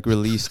 Yeah, it like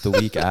released the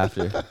week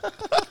after.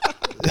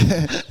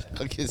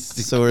 Okay,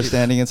 So we're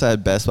standing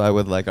inside Best Buy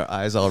with like our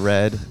eyes all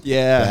red,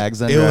 Yeah,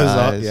 bags under our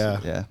eyes.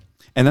 Yeah.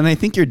 And then I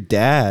think your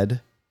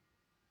dad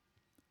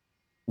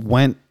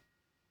went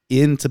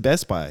into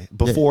Best Buy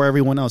before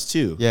everyone else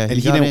too. Yeah, and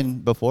he got didn't- in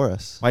before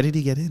us. Why did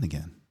he get in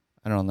again?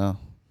 I don't know.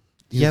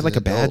 He had was like an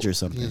a badge adult. or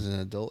something. He was an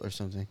adult or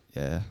something.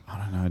 Yeah. I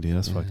don't know, dude.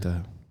 That's Yeah. fucked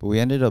up. But we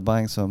ended up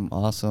buying some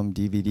awesome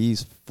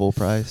DVDs full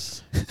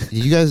price. Did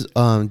you guys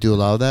do a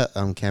lot of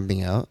that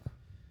camping out?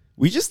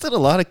 We just did a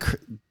lot of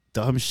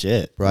dumb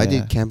shit. Bro, I Yeah.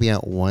 did camping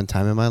out one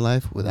time in my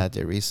life without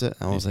Teresa.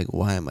 I was like,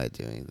 why am I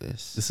doing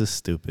this? This is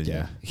stupid.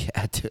 Yeah.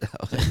 Yeah, dude. I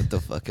was like, what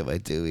the fuck am I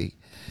doing?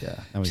 Yeah.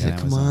 Now we She's got like,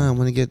 come Amazon. on, I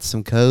want to get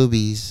some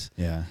Kobe's.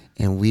 Yeah.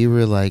 And we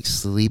were like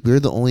sleep. We were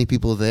the only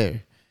people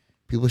there.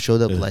 People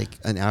showed up Ugh. like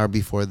an hour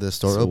before the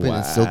store opened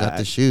and still got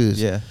the Swag.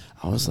 shoes. Yeah.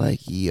 I was like,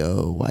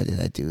 yo, why did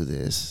I do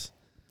this?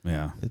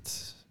 Yeah.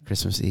 It's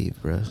Christmas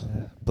Eve, bro.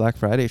 Black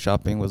Friday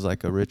shopping was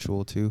like a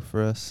ritual too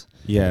for us.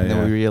 Yeah. And then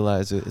yeah. we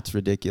realized it's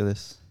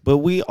ridiculous. But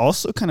we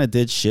also kind of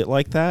did shit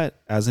like that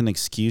as an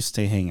excuse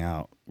to hang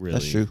out. Really.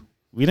 That's true.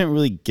 We didn't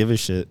really give a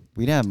shit.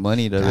 We didn't have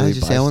money to I really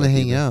just buy say I want to stuff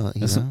hang either. out.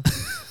 You know,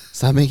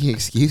 stop making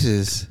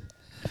excuses.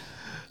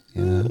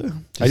 You know?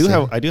 I do Just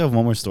have say- I do have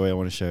one more story I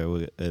want to share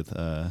with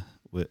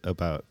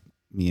about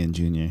me and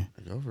Junior.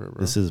 Go for it,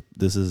 bro. This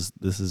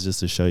is just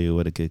to show you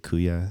what a good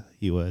kuya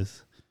he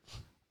was.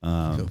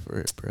 Go for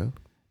it, bro.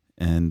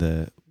 And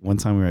one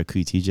time we were at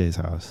Kuya TJ's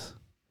house.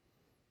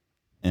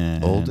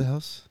 And Old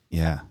house.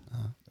 Yeah.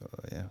 Oh,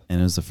 yeah. And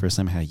it was the first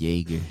time I had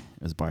Jaeger.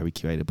 It was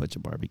barbecue. I had a bunch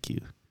of barbecue.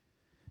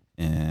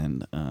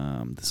 And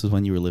this was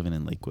when you were living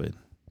in Lakewood.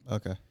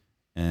 Okay.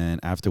 And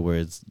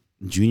afterwards,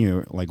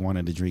 Junior like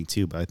wanted to drink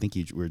too, but I think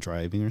you were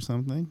driving or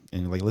something.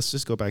 And you're like, let's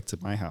just go back to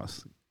my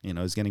house. You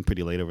know, it's getting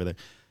pretty late over there.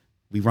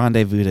 We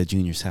rendezvoused at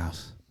Junior's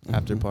house.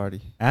 After Mhm.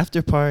 party.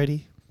 After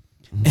party.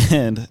 Mhm.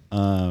 And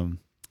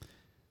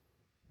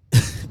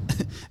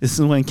this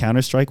is when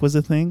Counter-Strike was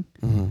a thing.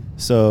 Mhm.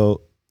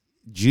 So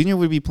Junior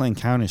would be playing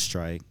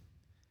Counter-Strike,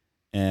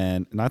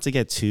 and not to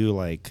get too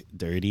like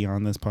dirty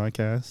on this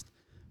podcast,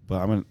 but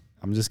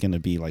I'm just gonna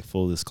be like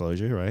full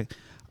disclosure, right?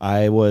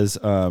 I was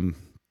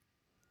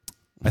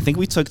I think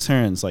we took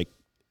turns. Like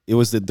there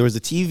was a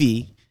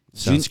TV.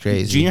 Sounds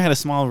crazy. Junior had a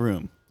small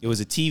room. It was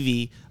a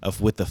TV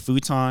with a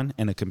futon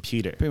and a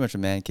computer. Pretty much a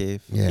man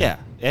cave. Yeah.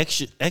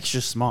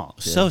 Extra small,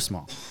 Yeah. so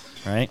small,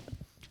 right?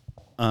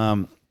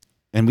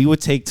 And we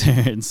would take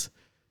turns,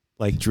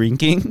 like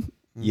drinking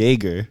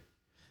Jaeger.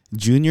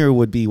 Junior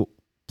would be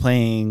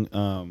playing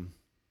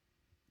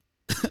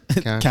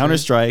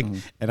Counter-Strike,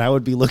 Mhm. and I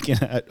would be looking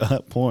at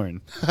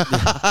porn.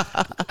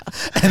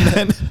 And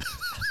then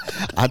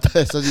I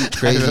thought something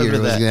crazier was remember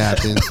that. gonna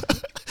happen.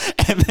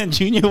 and then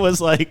Junior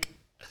was like,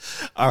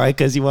 "All right,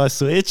 cuz you want to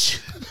switch?"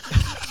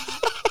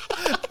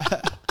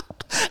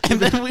 And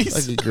then we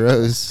Fucking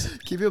gross.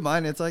 Keep in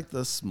mind, it's like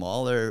the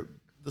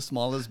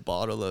smallest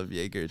bottle of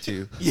Jaeger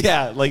too.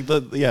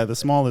 the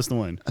smallest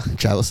one.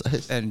 Travel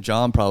size. And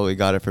John probably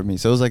got it for me.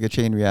 So it was like a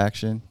chain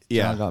reaction.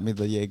 Yeah. John got me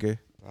the Jaeger.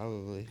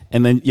 Probably.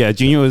 And then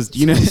Junior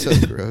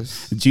So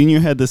gross. Junior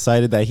had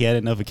decided that he had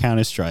enough of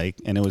Counter-Strike,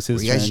 and it was his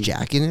Were you guys turn.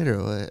 jacking it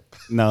or what?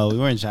 No, we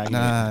weren't jacking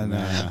Nah, it.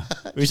 nah.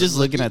 We were just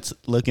looking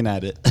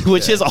at it,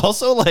 which is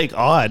also like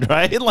odd,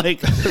 right? Like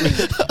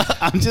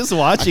I'm just I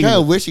watching kind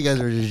of it. wish you guys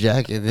were just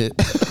jacking it.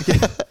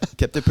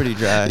 Kept it pretty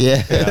dry.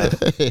 Yeah.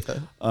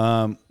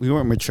 We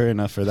weren't mature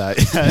enough for that.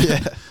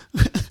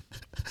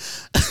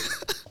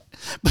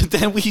 But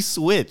then we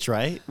switch,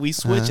 right? We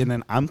switch, Uh-huh. and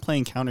then I'm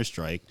playing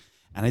Counter-Strike,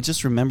 and I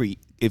just remember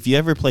if you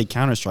ever played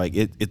Counter-Strike,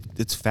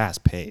 it's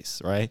fast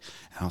paced, right?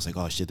 And I was like,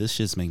 oh shit, this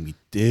shit's making me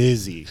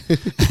dizzy.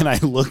 And I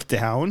look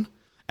down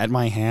at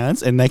my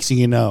hands, and next thing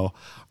you know,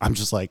 I'm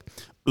just like,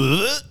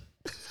 ugh,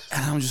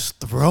 and I'm just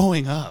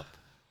throwing up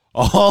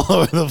all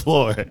over the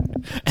floor.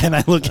 And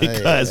I look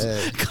at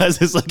Cuz.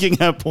 Cuz is looking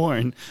at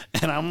porn,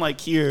 and I'm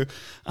like here,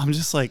 I'm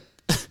just like,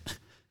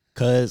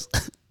 Cuz,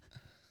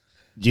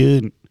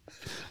 June,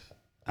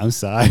 I'm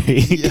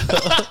sorry.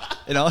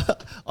 And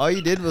all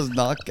you did was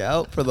knock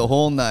out for the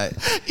whole night.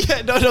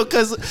 No,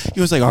 because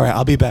he was like, all right,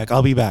 I'll be back. I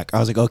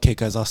was like, okay,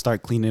 cuz I'll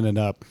start cleaning it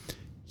up.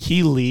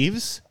 He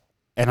leaves,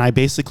 and I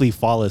basically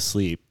fall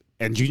asleep.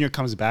 And Junior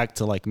comes back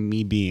to like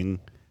me being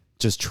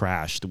just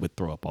trashed with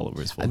throw up all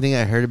over his I floor. think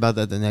I heard about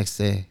that the next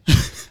day.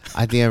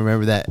 I think I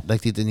remember that.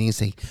 Like the Denise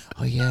saying,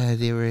 "Oh yeah,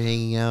 they were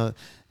hanging out.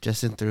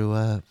 Justin threw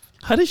up."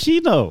 How does she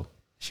know?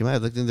 She might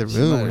have looked in the She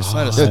room. might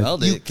have Dude,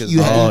 smelled it. 'Cause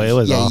you Oh, it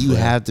was yeah, awful. you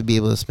have to be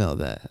able to smell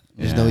that.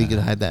 There's no way you Yeah. can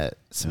hide that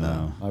smell.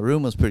 No, my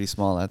room was pretty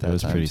small at that that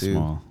was time pretty too.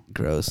 small.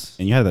 Gross.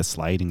 And you had that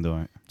sliding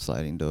door.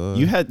 Sliding door.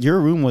 You had your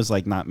room was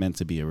like not meant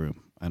to be a room.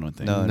 I don't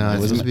think. No, No, it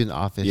it's was supposed to be an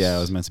office. Yeah, it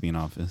was meant to be an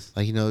office.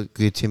 Like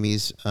Good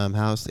Timmy's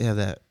house. They have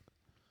that.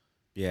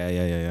 Yeah.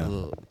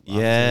 Little office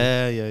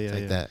Yeah.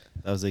 like that.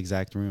 That was the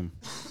exact room.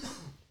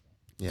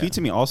 Yeah. Pete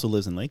to me also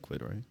lives in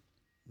Lakewood, right?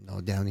 No,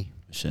 Downey.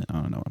 Shit, I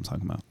don't know what I'm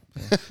talking about.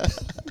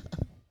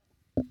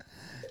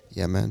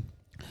 Yeah, man.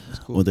 It's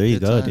cool. Well, there you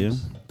Good go,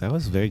 times. dude. That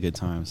was very good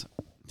times.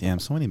 Damn,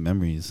 so many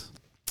memories.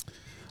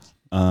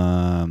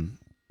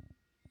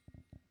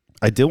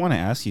 I did want to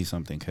ask you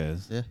something,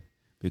 Yeah.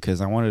 because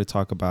I wanted to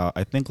talk about.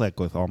 I think like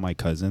with all my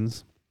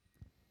cousins,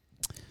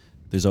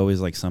 there's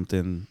always like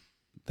something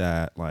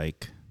that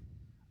like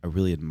I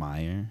really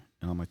admire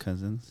in all my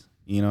cousins.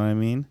 You know what I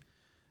mean?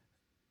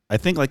 I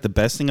think like the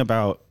best thing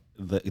about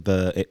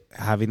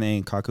having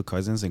the Nkaku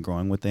cousins and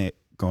growing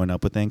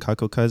up with the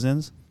Nkaku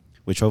cousins,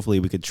 which hopefully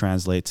we could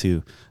translate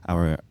to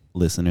our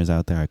listeners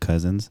out there, our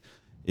cousins,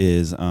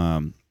 is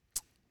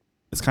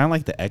it's kind of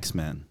like the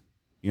X-Men.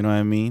 You know what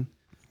I mean?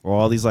 We're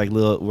all these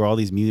we're all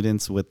these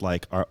mutants with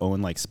like our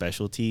own like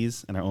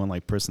specialties and our own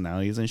like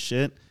personalities and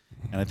shit.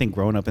 And I think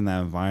growing up in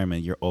that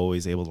environment, you're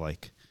always able to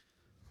like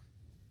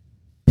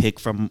pick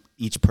from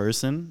each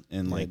person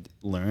and like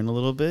learn a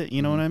little bit.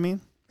 You know what I mean?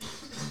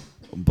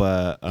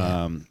 But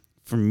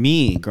for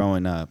me,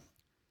 growing up,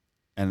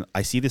 and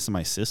I see this in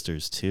my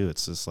sisters too.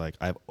 It's just like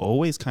I've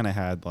always kind of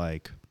had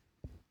like,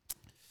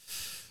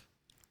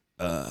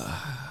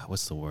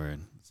 what's the word?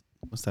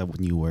 What's that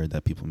new word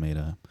that people made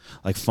up?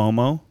 Like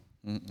FOMO.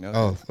 Okay.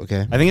 Oh,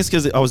 okay. I think it's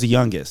because I was the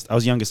youngest. I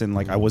was youngest and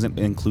like I wasn't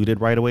included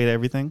right away to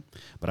everything.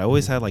 But I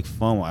always had like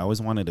FOMO. I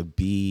always wanted to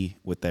be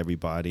with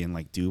everybody and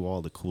like do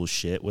all the cool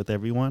shit with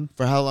everyone.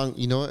 For how long?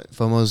 You know what?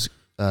 FOMO's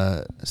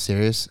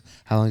serious.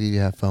 How long did you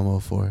have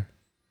FOMO for?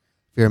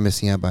 If you're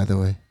missing out, by the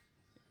way.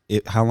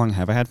 How long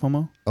have I had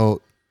FOMO?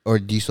 Oh, or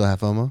do you still have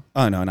FOMO?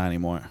 Oh no, not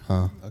anymore.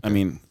 Huh. I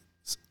mean,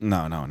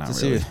 no, not It's a really.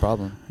 serious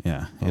problem.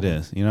 Yeah, it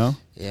is. You know,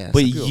 Yeah.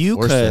 but some people you,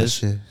 force that cuz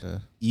shit. Yeah.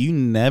 you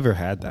never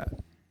had that.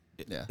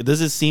 Yeah. It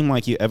doesn't seem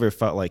like you ever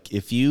felt like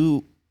if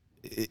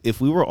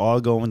we were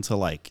all going to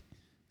like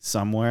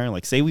somewhere,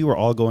 like say we were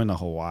all going to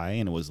Hawaii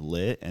and it was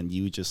lit and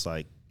you just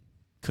like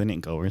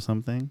couldn't go or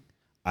something,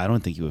 I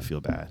don't think you would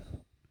feel bad.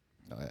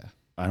 Oh yeah.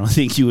 I don't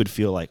think you would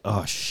feel like,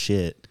 oh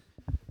shit.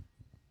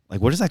 Like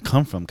where does that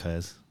come from,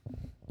 cuz?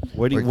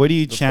 Where do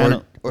you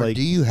channel Or like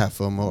do you have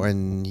FOMO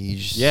and you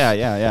just Yeah.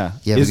 you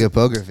have Is- a good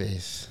poker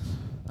face?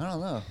 I don't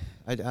know.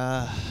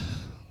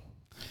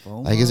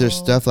 Like, is there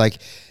stuff like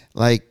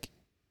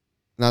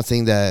not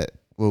saying that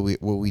what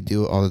we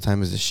do all the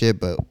time is the shit,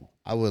 but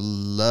I would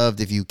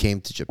love if you came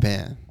to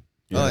Japan.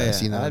 Oh yeah,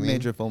 You know I what had I mean?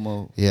 major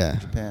FOMO. Yeah. In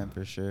Japan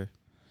for sure.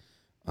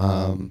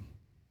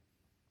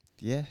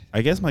 Yeah.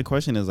 I guess my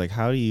question is like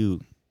how are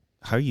you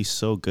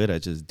so good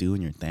at just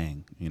doing your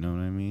thing? You know what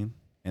I mean?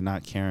 And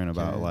not caring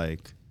about Yeah.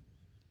 like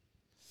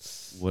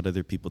what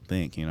other people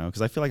think, you know?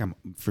 Because I feel like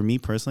for me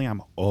personally,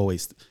 I'm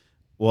always,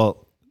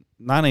 well,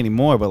 not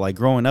anymore, but like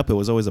growing up, it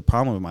was always a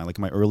problem of mine. Like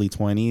in my early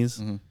 20s,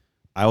 Mm-hmm.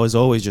 I was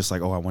always just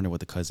like, oh, I wonder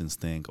what the cousins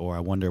think, or I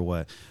wonder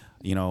what,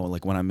 you know,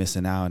 like what I'm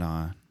missing out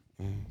on.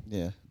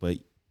 Yeah. But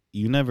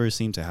you never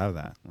seem to have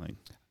that. Like,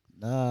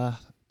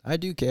 I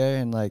do care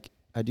and like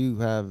I do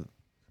have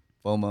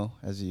FOMO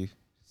as you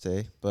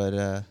say,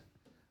 but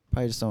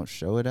probably just don't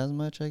show it as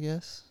much, I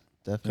guess.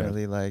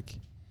 Definitely like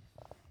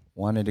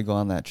wanted to go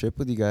on that trip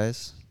with you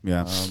guys.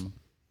 yeah.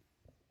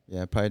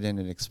 Yeah, I probably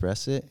didn't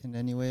express it in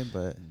any way,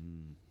 but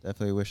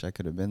definitely wish I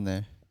could have been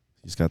there.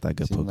 You just got that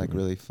good Seemed poker. like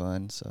really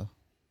fun, so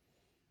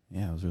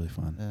Yeah, it was really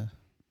fun. yeah.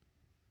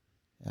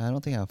 I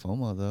don't think I have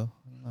FOMO though.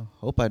 I don't know.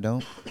 Hope I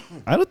don't.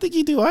 I don't think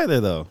you do either,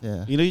 though.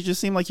 Yeah. You know, you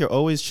just seem like you're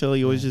always chill.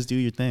 You always Yeah. just do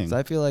your thing. 'Cause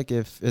I feel like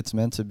if it's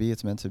meant to be,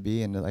 it's meant to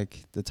be, and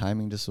like the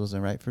timing just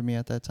wasn't right for me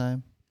at that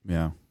time,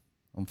 Yeah,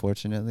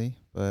 unfortunately.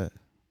 But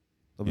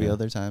there'll be Yeah.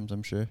 other times,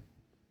 I'm sure.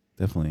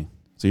 definitely.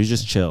 So you're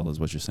just chill, is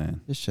what you're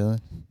saying. Just chilling.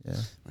 Yeah.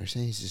 We're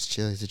saying he's just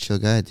chill. He's a chill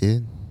guy,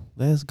 dude.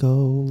 Let's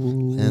go.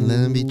 And let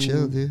him be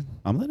chill, dude.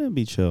 I'm letting him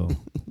be chill.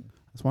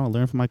 I just want to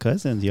learn from my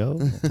cousins, yo.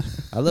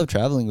 I love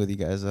traveling with you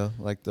guys though.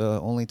 Like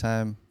the only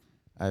time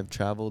I've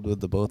traveled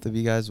with the both of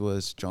you guys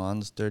was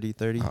John's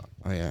 30/30.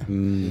 Oh yeah.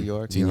 New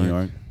York. To New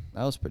York.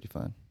 That was pretty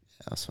fun.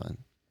 That was fun.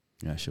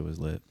 Yeah, shit was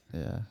lit.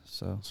 Yeah.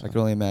 So So- I can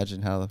only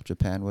imagine how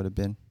Japan would have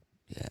been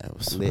Yeah, it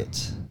was lit.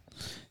 Fun.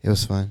 It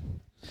was fun.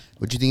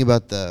 What'd you think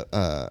about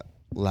the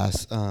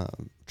last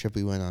trip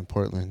we went on,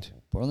 Portland?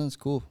 Portland's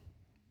cool.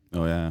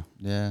 Oh, yeah.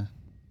 Yeah.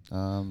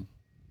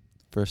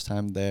 First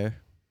time there.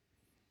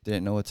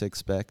 Didn't know what to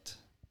expect.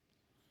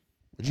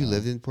 Would you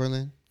lived in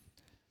Portland?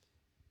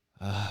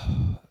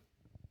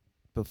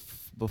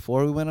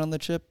 Before we went on the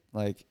trip,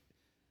 like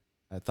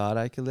I thought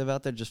I could live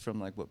out there just from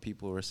like what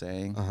people were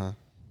saying,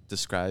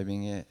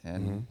 describing it,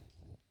 and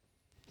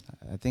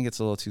I think it's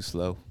a little too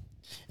slow.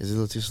 Is it a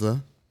little too slow?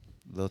 A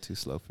little too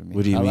slow for me.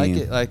 What do you I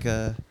mean? like it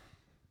like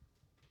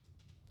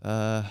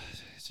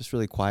it's just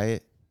really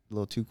quiet, a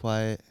little too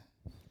quiet.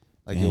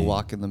 Like you'll Dang.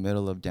 walk in the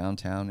middle of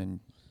downtown and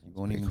you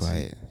won't pretty even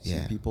quiet, see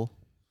yeah. people.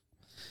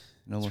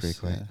 It's pretty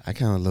quiet. I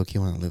kind of low-key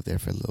want to live there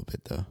for a little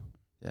bit, though.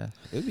 Yeah,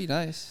 it'd be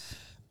nice.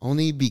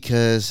 Only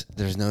because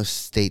there's no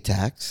state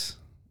tax.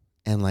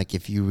 And, like,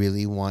 if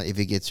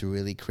it gets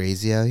really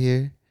crazy out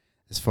here,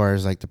 as far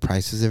as, like, the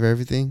prices of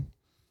everything,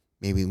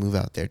 maybe move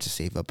out there to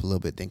save up a little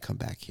bit, then come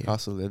back here.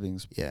 Cost of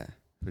living's Yeah.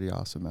 pretty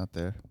awesome out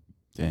there.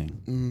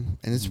 Dang. And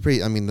it's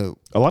pretty. I mean,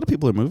 A lot of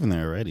people are moving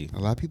there already. a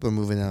lot of people are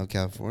moving out of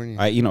California.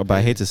 But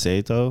I hate to say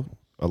it though,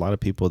 a lot of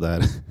people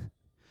that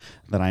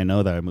that I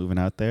know that are moving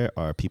out there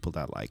are people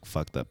that like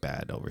fucked up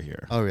bad over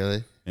here. Oh,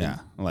 really? Yeah,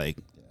 like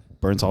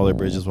burns all their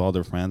bridges with all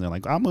their friends. They're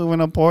like, I'm moving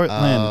to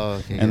Portland, Oh,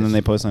 okay. and then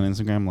they post on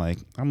Instagram like,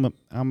 I'm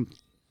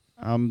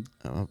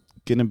Oh,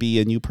 gonna be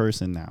a new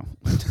person now.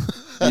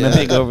 Yeah. And then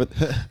they go over,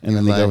 and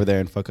then they Like- go over there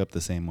and fuck up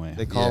the same way.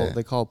 They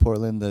call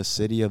Portland the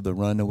city of the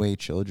runaway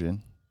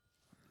children.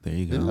 There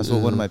you go. That's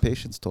what one of my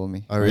patients told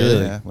me. Oh,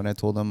 really? Yeah, when I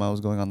told them I was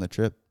going on the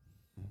trip.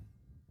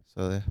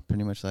 So they're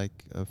pretty much like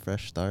a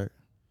fresh start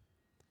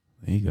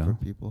There you for go.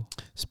 people.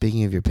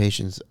 Speaking of your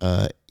patients,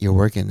 you're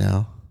working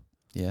now.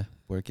 Yeah,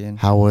 working.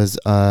 How was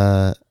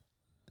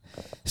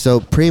so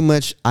pretty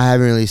much I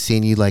haven't really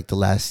seen you like the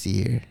last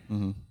year.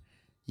 Mm-hmm.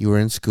 You were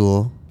in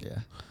school. Yeah.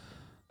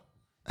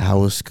 How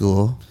was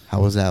school?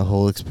 How was that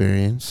whole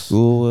experience?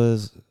 School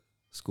was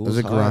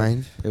a hard.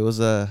 grind. It was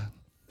a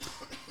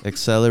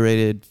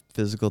accelerated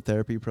physical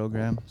therapy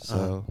program.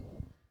 So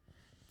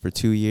for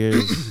 2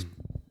 years,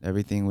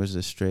 everything was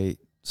just straight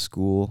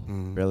school.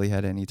 Mm. Barely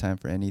had any time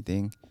for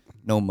anything.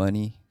 No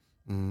money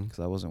Mm. because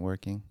I wasn't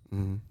working.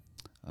 Mm.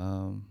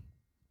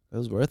 It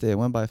was worth it. It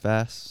went by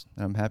fast.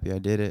 And I'm happy I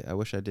did it. I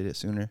wish I did it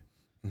sooner.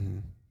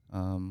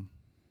 Mm.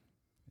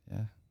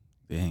 Yeah.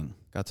 Dang.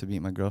 Got to meet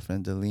my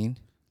girlfriend, Deline.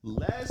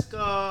 Let's go.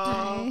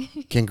 Hi.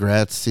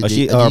 Congrats to By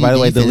the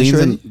way, did you finish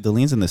already?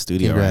 Delene's in the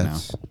studio right now.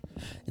 Congrats.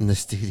 In the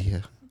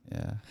studio.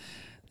 Yeah.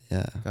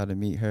 Yeah. Got to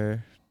meet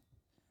her.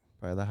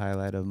 Probably the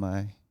highlight of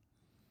my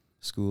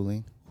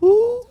schooling.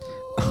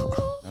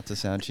 Not to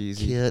sound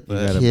cheesy, Cute.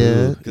 but You gotta Yeah.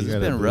 boo. because You it's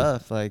gotta been boo.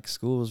 rough. Like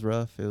school was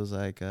rough. It was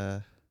like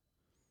a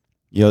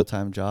Yo,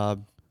 full-time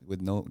job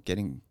with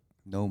getting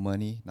no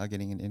money, not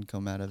getting an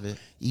income out of it.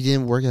 You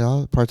didn't work at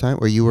all part time,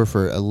 or you were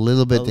for a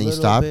little bit, A then you little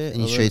stopped, bit,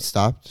 and you a straight little-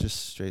 stopped.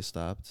 Just straight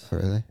stopped. Oh,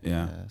 really?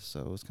 yeah. So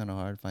it was kind of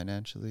hard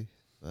financially,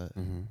 but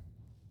Mm-hmm.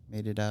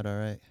 made it out all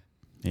right.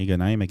 There you go.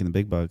 Now you're making the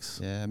big bucks.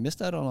 Yeah, I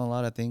missed out on a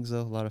lot of things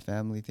though. A lot of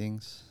family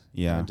things.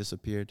 Yeah. Kinda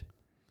disappeared.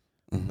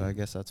 Mm-hmm. But I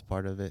guess that's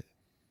part of it.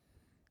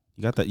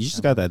 You got that. You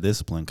just got that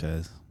discipline,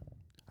 cause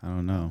I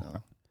don't know.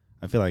 No.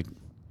 I feel like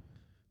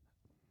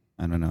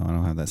I don't know. I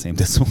don't have that same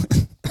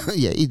discipline.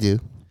 Yeah, you do.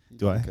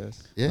 Do I?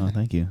 Because, Yeah, Oh,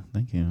 thank you.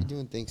 Thank you. you're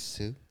doing things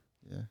too.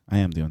 yeah. I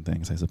am doing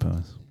things, I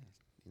suppose.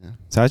 You know,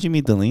 So how'd you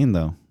meet Deline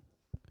though?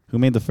 Who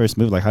made the first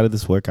move? Like, how did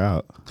this work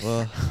out?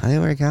 Well, I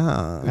didn't work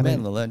out. we met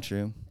in the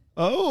lunchroom.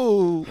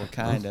 Oh, Well,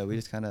 kinda. We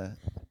just kind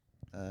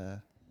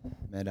of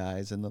met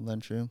eyes in the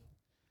lunchroom,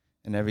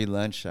 and every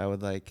lunch I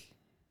would like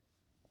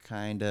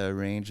kind of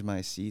arrange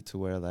my seat to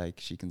where like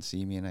she can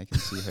see me and I can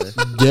see her. Is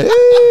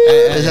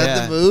that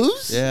Yeah. the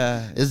moves?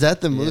 Yeah. Is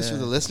that the moves for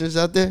Yeah. the listeners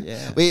out there?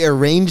 Yeah. Wait,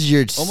 arrange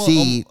your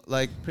seat.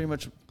 Like pretty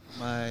much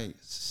my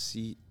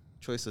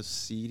choice of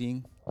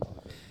seating.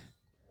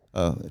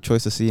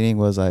 Choice of seating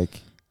was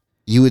like,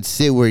 You would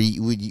sit where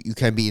you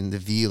kind of be in the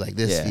view like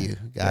this Yeah. view.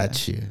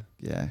 Got you.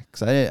 yeah,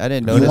 because I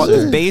didn't you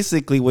notice her.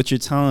 basically what you're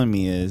telling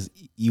me is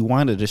you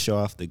wanted to show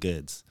off the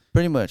goods.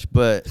 Pretty much,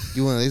 but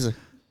You want these?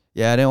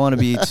 yeah, I didn't want to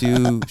be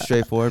too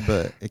straightforward,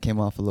 but it came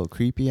off a little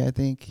creepy, I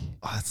think.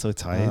 Oh, that's so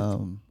tight.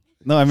 Um,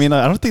 No, I mean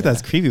I don't think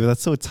that's creepy, but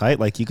that's so tight.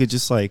 Like you could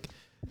just like,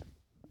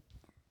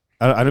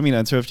 I don't mean to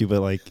interrupt you,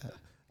 but like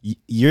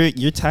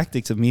your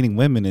tactics of meeting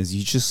women is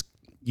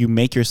you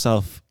make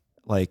yourself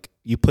like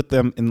you put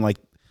them in like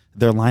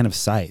their line of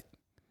sight.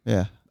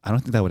 yeah, I don't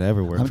think that would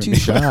ever work. I'm for too me.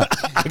 shy.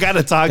 I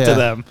gotta talk to Yeah.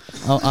 them.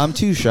 I'm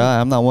too shy.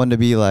 I'm not one to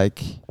be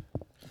like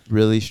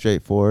really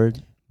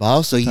straightforward. But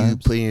also, you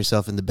Sometimes. putting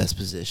yourself in the best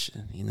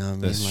position. You know what I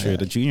mean? That's Like, true.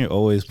 The junior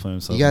always put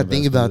himself. You in gotta the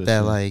think best about that.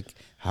 position. Like,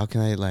 how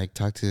can I like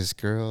talk to this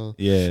girl?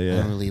 yeah, I yeah.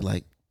 don't really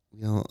like we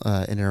don't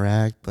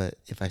interact, but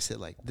if I sit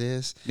like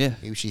this, Yeah,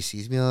 maybe she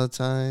sees me all the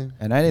time.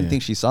 and I didn't Yeah.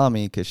 think she saw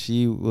me because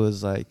she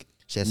was like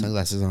She has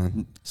sunglasses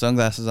on.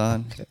 sunglasses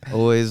on,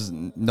 always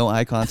no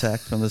eye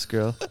contact from this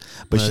girl. But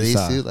One of she these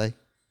saw. two, like,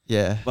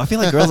 Yeah, I feel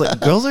like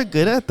girls are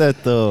good at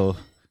that though.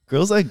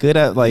 Girls are good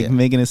at like Yeah.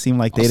 making it seem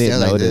like they I'll didn't stare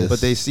like notice. this.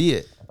 but they see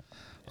it.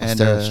 I'll And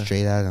stare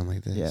straight at them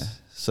like this. yeah,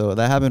 so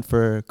that happened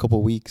for a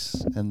couple weeks,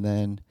 and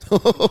then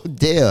Oh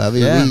damn! I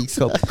mean, yeah, weeks.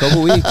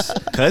 couple weeks,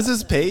 Cuz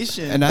is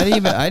patient. and I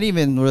didn't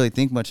even really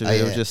think much of it. Oh,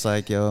 It was yeah. just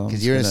like, yo, I'm Because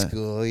just you're in gonna-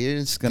 school. You're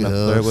in just school. gonna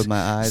flirt with my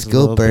eyes. School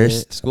a little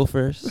first. bit. School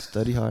first.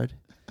 Study hard,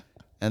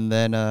 and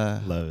then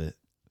Love it.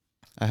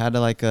 I had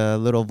like a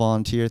little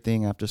volunteer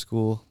thing after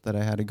school that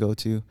I had to go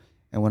to,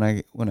 and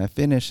when I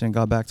finished and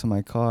got back to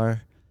my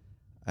car,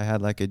 I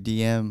had like a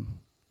DM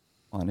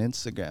on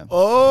Instagram.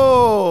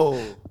 Oh.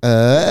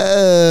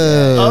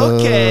 Oh.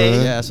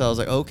 Okay. Yeah, so I was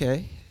like,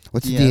 okay.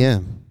 What's a DM?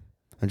 DM?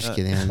 I'm just Uh,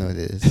 kidding. I know what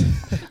it is.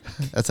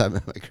 That's how I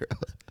met my girl.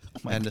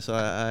 And so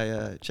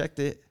I checked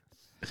it,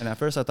 and at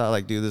first I thought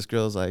like, dude, this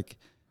girl's like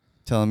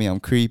telling me I'm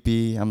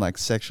creepy. I'm like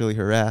sexually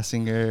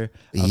harassing her. I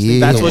was Yeah. thinking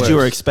That's the what you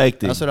were worst.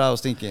 expecting. That's what I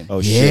was thinking. Oh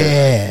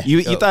Yeah. shit! You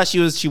Yo. thought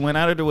she went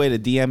out of her way to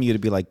DM you to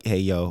be like, hey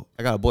yo.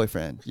 I got a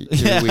boyfriend.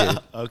 You're weird.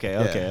 Okay.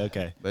 Yeah.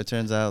 Okay. But it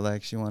turns out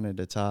like she wanted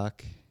to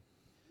talk.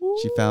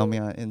 She found me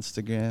on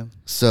Instagram.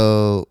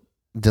 So,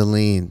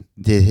 Deline,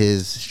 did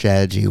his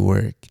strategy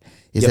work?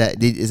 Is Yep.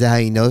 is that how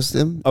you noticed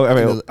him? Oh, all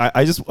right.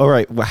 I just all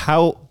right. Well,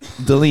 how,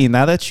 Deline?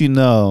 Now that you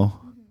know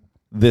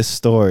this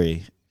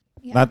story,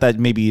 Yeah. not that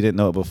maybe you didn't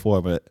know it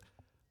before, but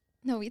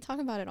No, we talk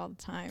about it all the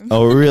time.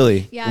 oh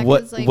really? Yeah,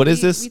 What 'cause, like, what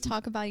is we, this? We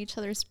talk about each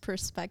other's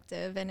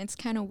perspective, and it's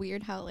kind of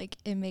weird how like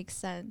it makes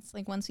sense.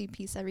 Like once we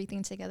piece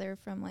everything together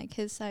from like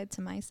his side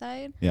to my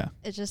side, Yeah.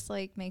 it just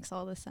like makes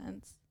all the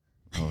sense.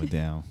 Oh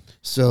damn.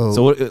 So,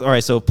 So all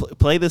right. So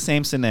play the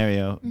same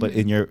scenario, but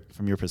Mhm. in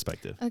from your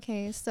perspective.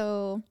 Okay,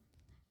 so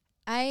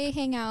I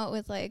hang out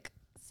with like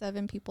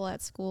 7 people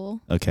at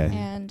school, Okay.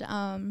 and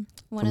one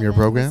From of your them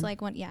program? is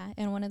like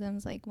and one of them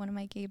is like one of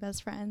my gay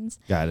best friends,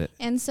 Got it.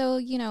 and so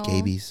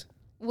Gabies.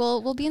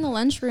 we'll be in the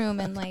lunchroom,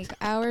 and like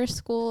our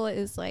school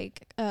is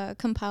like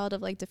compiled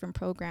of like different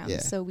programs. Yeah.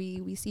 So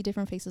we see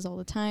different faces all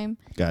the time,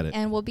 Got it.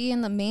 and we'll be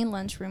in the main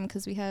lunchroom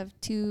because we have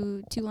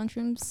two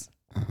lunchrooms,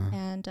 Uh-huh.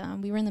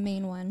 and we were in the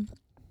main one,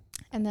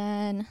 and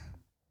then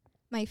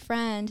my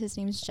friend, his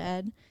name's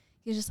Jed,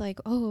 he was just like,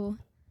 oh,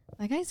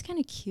 that guy's kind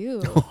of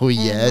cute. Oh, And,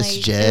 yes,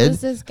 like, Jed. There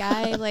was this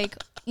guy like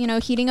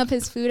heating up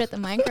his food at the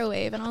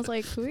microwave, and I was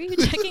like, who are you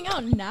checking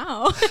out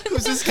now?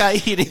 Who's this guy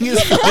eating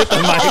his food at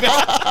the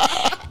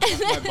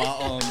mic? My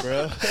bot on,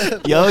 bro.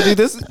 Yo, dude,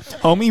 this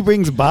homie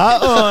brings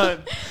bot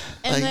on.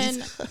 And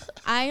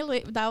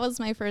Like, then that was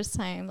my first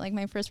time, like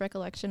my first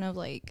recollection of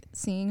like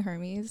seeing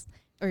Hermes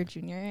or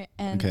Junior.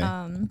 And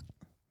Okay.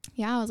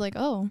 yeah, I was like,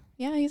 oh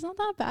yeah, he's not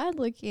that bad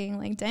looking.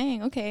 Like,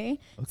 dang, okay.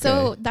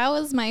 So that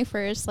was my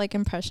first like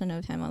impression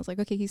of him. I was like,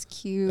 okay, he's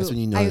cute. That's when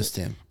you noticed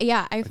him.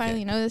 Yeah, I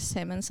finally noticed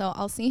him. And so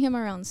I'll see him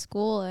around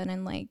school, and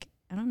then like,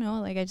 I don't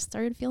know, like I just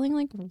started feeling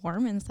like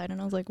warm inside,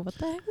 and I was like, what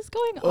the heck is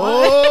going on?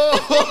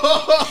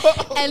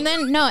 Oh. And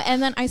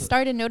then I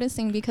started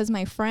noticing because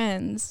my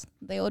friends,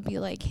 they would be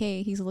like,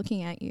 hey, he's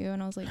looking at you.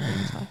 And I was like, what are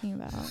you talking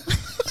about?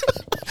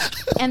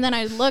 And then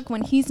I look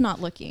when he's not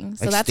looking.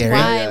 So Like that's staring?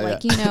 why, Yeah,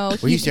 like, you know.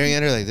 Were you staring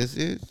at her like this,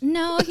 dude?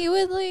 No, he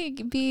would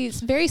like be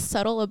very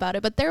subtle about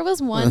it. But there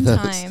was one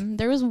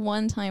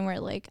time where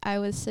like I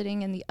was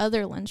sitting in the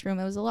other lunchroom.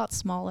 It was a lot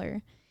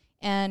smaller.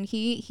 And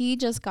he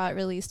just got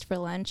released for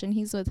lunch, and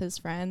he's with his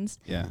friends.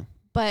 Yeah.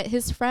 But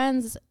his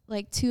friends,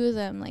 like 2 of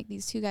them, like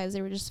these 2 guys,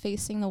 they were just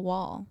facing the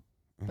wall.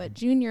 But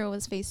Junior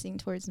was facing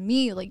towards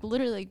me, like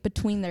literally like,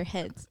 between their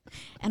heads.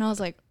 And I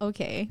was like,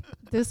 okay,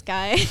 this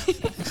guy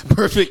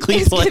Perfectly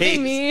is placed.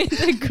 giving me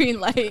the green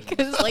light.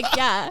 Because like,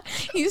 yeah,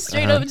 he's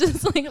straight up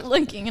just like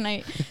looking.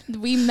 And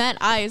we met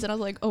eyes, and I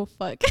was like, oh,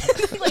 fuck.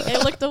 Like I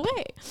looked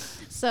away.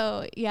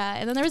 So yeah.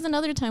 And then there was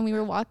another time we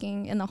were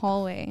walking in the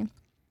hallway.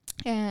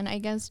 And I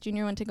guess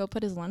Junior went to go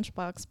put his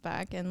lunchbox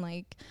back. And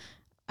like,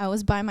 I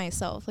was by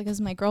myself, like, because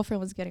my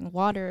girlfriend was getting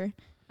water.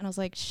 And I was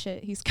like,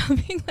 shit, he's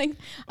coming. Like,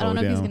 I don't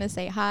know if he's going to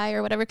say hi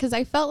or whatever. Because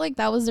I felt like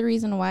that was the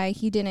reason why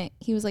he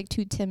was, like,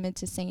 too timid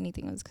to say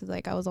anything. It was because,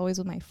 like, I was always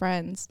with my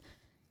friends.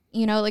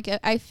 You know, like,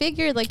 I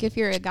figured, like, if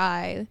you're a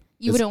guy,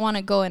 you wouldn't want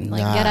to go and,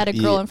 like, get at a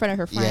girl in front of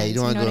her friends. Yeah, you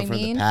don't want to know go what in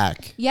front I mean? of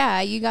the pack.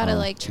 Yeah, you got to,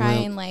 like, try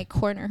Well, and, like,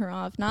 corner her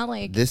off. Not,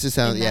 like... This is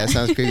sound. in Yeah, it that-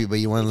 sounds creepy, but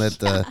you want to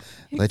let your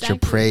Exactly.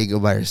 prey go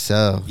by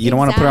herself. You don't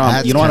want to put her on.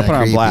 That's You don't want to kinda put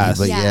her on creepy, blast.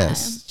 But Yeah.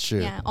 yes,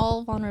 true. Yeah,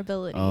 all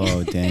vulnerability.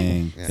 Oh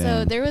dang. Yeah. So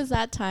Damn. there was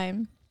that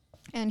time,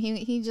 and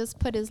he just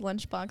put his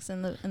lunchbox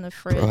in the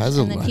fridge, Bro has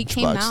a and then he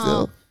came lunchbox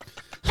out,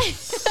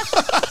 still.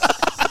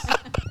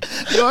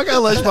 Yo, I got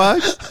a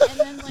lunchbox. and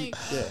then like,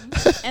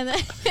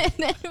 and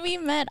then we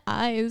met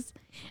eyes,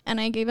 and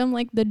I gave him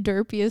like the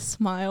derpiest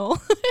smile,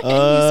 and he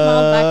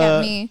smiled back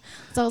at me.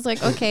 So I was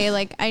like, okay,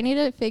 like I need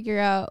to figure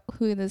out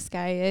who this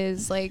guy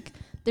is. Like,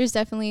 there's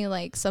definitely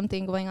like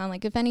something going on.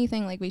 Like, if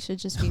anything, like we should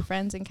just be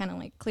friends and kind of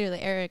like clear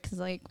the air. Cause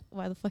like,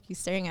 why the fuck you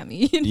staring at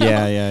me? You know?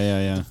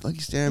 Yeah. Fuck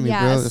you staring at me,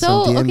 Yeah. bro. That's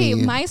So I'm DMing okay, you.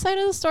 my side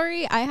of the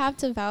story, I have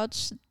to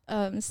vouch,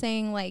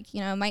 saying like, you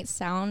know, it might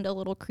sound a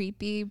little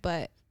creepy,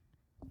 but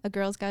a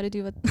girl's got to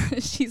do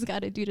what she's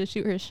got to do to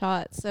shoot her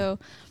shot. So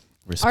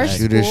our Respect.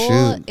 Shoot or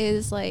school shoot.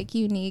 is like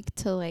unique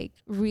to like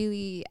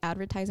really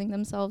advertising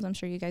themselves. I'm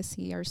sure you guys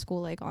see our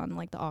school like on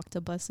like the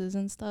octobuses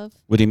and stuff.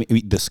 What do you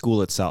mean? The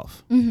school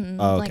itself.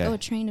 Mm-hmm. Oh, Like, okay. oh,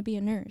 trained to be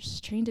a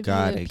nurse, trained to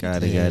Got be a it, PT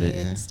got it.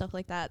 and stuff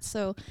like that.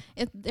 So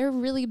they're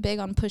really big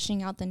on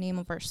pushing out the name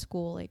of our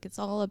school. Like, it's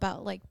all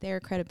about like their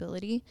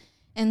credibility.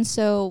 And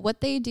so what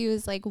they do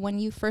is like when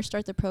you first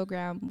start the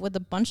program with a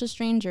bunch of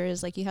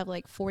strangers, like you have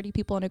like 40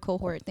 people in a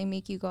cohort, they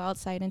make you go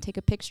outside and take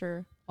a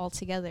picture all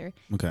together.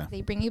 Okay.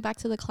 They bring you back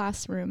to the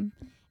classroom,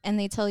 and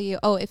they tell you,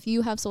 oh, if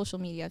you have social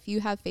media, if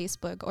you have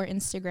Facebook or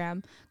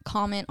Instagram,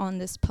 comment on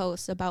this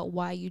post about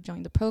why you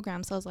joined the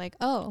program. So I was like,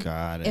 oh,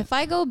 Got it. if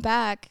I go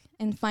back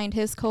and find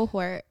his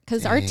cohort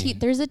because Dang.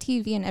 there's a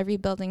TV in every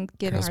building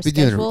given Girls our be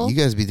schedule. you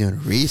guys be doing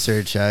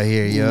research out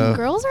here, yo.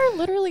 Girls are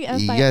literally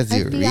You guys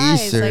do FBIs.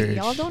 research. Like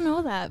y'all don't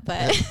know that,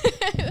 but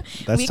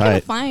That's we tight.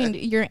 can find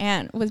your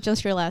aunt with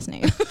just your last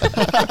name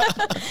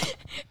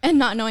and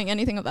not knowing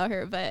anything about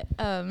her. But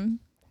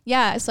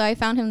yeah, so I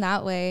found him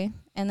that way,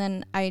 and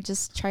then I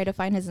just tried to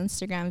find his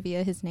Instagram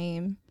via his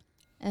name,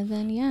 and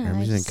then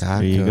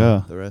There you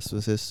go. The rest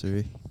was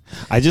history.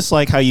 I just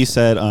like how you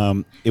said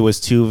it was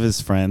two of his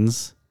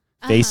friends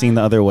facing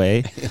the other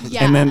way.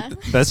 Yeah. And then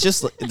that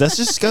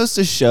just goes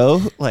to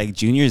show like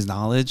Junior's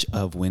knowledge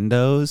of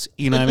windows.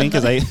 You know what I mean?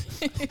 Because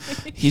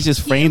he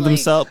just framed like-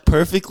 himself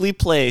perfectly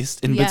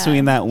placed in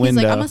between that He's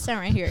window. like, I'm gonna stand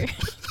right here.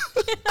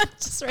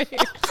 Just right here.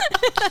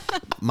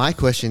 My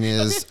question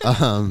is,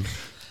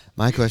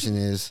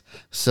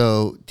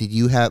 so did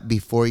you have,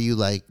 before you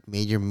like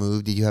made your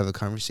move, did you have a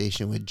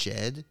conversation with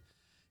Jed?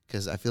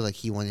 Because I feel like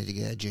he wanted to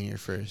get at Junior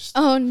first.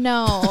 Oh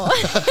no.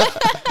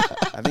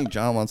 I think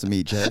John wants to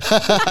meet Jed.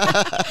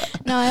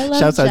 No, I love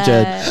Shouts out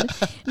Jed.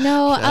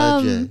 No, Shout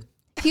out Jed.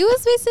 he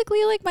was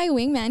basically like my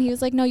wingman. He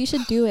was like, no, you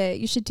should do it.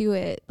 You should do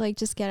it. Like,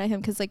 just get at him.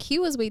 Because, like, he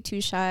was way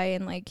too shy.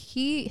 And, like,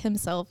 he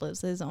himself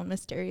lives his own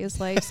mysterious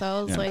life. So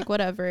I was Yeah. like,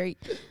 whatever.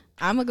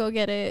 I'm going to go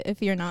get it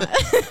if you're not.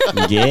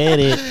 Get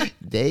it.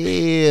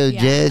 Damn,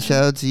 Yeah. Jed,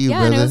 shout out to you, yeah,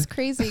 brother. and it was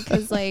crazy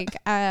because, like,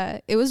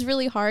 it was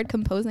really hard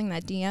composing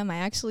that DM. I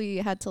actually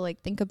had to,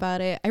 like, think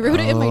about it. I wrote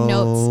it in my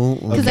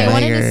notes because I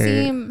wanted to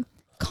seem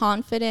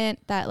confident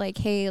that, like,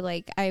 hey,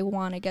 like, I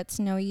want to get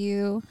to know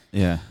you.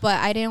 Yeah. But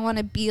I didn't want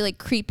to be like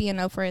creepy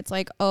enough where it's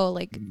like, oh,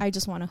 like I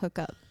just want to hook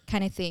up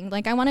kind of thing.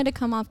 Like I wanted to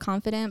come off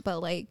confident,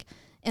 but like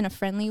in a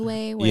friendly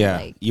way. Where, Yeah.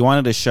 Like, You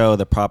wanted to show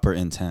the proper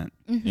intent.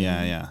 mhm.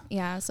 Yeah, yeah.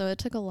 Yeah. So it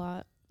took a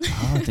lot.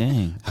 Oh,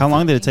 dang. How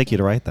long did it take you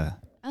to write that?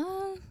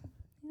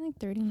 Like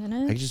 30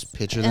 minutes. I can just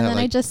picture and that. then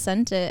I Like, just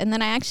sent it. And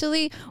then I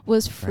actually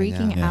was Right now.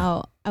 freaking Yeah.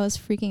 out. I was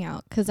freaking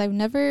out because I've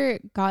never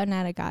gotten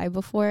at a guy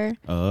before.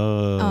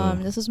 Oh.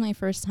 This was my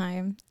first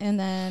time. And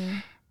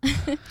then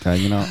God,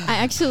 you know. I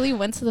actually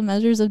went to the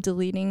measures of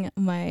deleting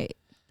my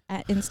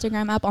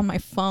Instagram app on my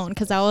phone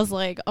because I was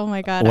like, oh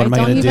my God, What I am I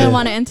don't gonna even do?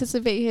 want to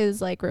anticipate his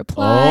like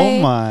reply.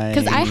 Oh my.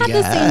 Because I had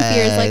the same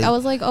fears. Like God. I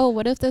was like, oh,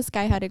 what if this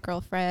guy had a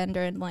girlfriend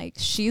or like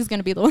she's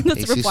gonna be the one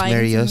that's Jesus replying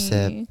Mary to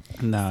Yosef. me.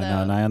 No,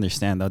 So- no, I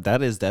understand though.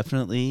 That is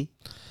definitely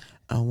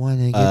I want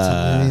to get to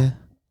know you.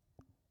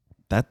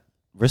 that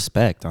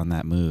respect on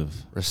that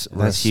move.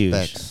 That's huge.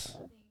 Respect.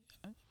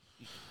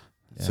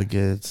 It's a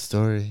good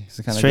story.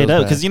 So it kinda Straight goes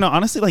up, back. because you know,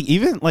 honestly, like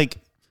even like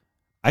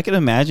I could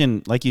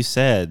imagine, like you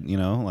said, you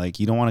know, like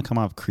you don't want to come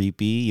off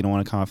creepy. You don't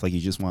want to come off like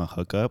you just want to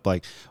hook up.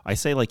 Like I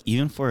say, like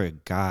even for a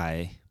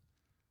guy,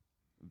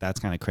 that's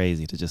kind of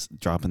crazy to just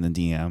drop in the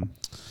DM.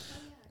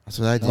 That's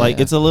what I did.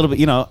 Like it's a little bit,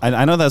 you know.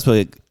 I know that's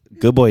what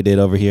Good Boy did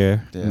over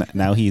here. Yeah.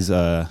 Now he's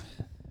My-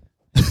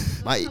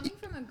 Coming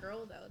from a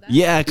girl though. That's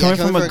yeah, coming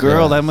coming from from a a girl,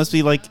 girl. that must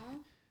be like.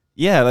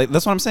 Yeah, like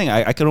that's what I'm saying.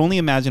 I could only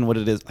imagine what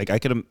it is. Like I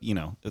could, you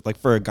know, like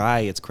for a guy,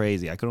 it's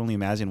crazy. I could only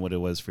imagine what it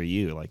was for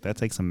you. Like that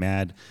takes some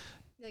mad.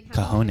 like, how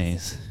do I Cojones.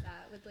 say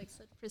that with like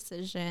such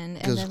precision and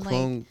Because then quote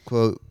like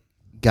unquote,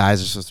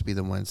 guys are supposed to be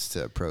the ones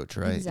to approach,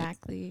 right?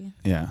 exactly.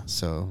 Yeah,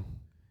 So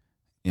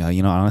yeah.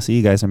 You know, honestly,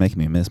 you guys are making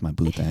me miss my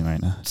boo thing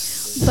right now.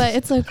 But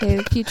it's okay.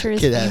 The future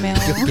is Get out of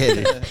female. here.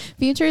 Get it.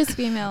 Future is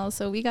female,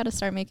 so we got to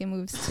start making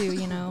moves too.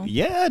 You know,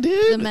 Yeah, the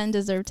dude. men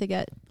deserve to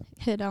get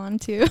hit on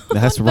too.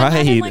 That's But not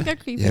in, right. like a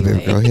creepy Yeah, way.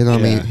 baby girl, hit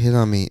on Yeah. me. Hit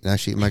on me.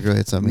 Actually, my girl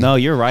hits on me. No,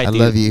 you're right. I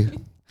dude. love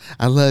you.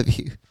 I love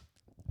you.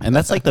 And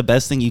that's like the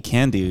best thing you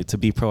can do to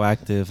be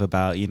proactive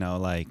about, you know,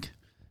 like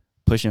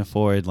pushing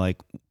forward, like,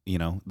 you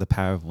know, the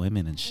power of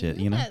women and shit.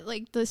 You know, That,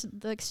 like the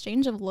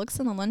exchange of looks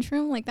in the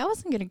lunchroom, like that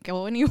wasn't gonna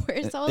go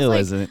anywhere. So I was it like,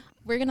 wasn't.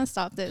 we're gonna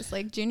stop this.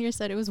 Like Junior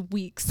said, it was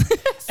weeks.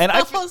 And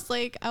I I was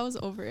like, I was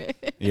over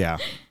it. Yeah.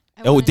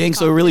 I Oh, wanted to dang.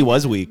 So it talk really to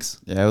was him. weeks.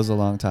 Yeah, it was a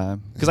long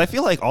time. Because I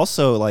feel like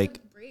also like,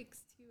 Breaks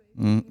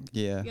too.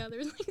 Yeah. Yeah, there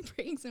was like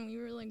breaks, and we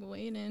were like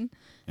waiting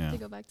yeah. to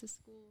go back to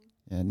school.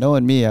 Yeah,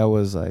 knowing me, I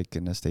was like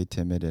gonna stay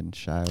timid and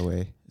shy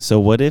away. So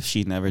what if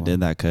she never did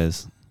that?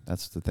 Cause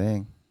That's the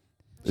thing.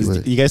 You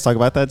would- you guys talk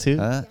about that too?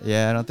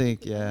 Yeah, I don't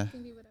think. Yeah,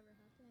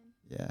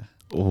 yeah.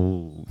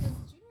 Oh,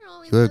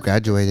 You would've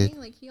graduated.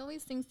 Like he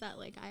always thinks that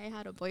like I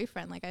had a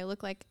boyfriend. Like I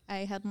look like I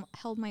had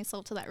held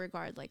myself to that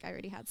regard. Like I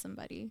already had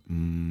somebody.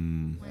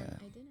 mm. When Yeah.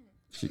 I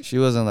didn't. She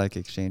wasn't like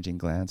exchanging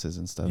glances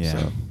and stuff. Yeah.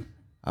 So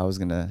I was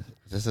gonna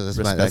That's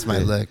my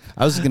respect it. look.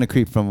 I was just gonna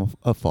creep from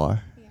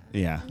afar.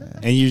 Yeah. And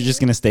the And you're just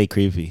gonna stay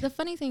creepy. The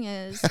funny thing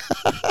is,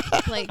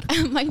 like,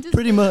 my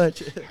Pretty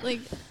much. like,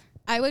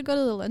 I would go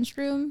to the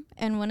lunchroom,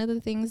 and one of the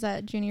things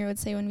that Junior would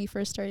say when we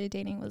first started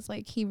dating was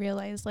like he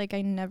realized like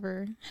I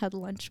never had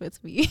lunch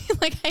with me,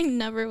 like I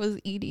never was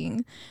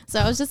eating. So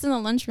I was just in the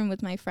lunchroom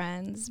with my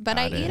friends, but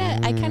I Got eat it.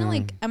 it. I kind of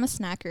like I'm a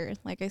snacker.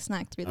 Like I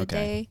snack through the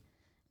Okay. day.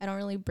 I don't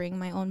really bring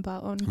my own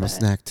baon. I'm a but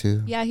snack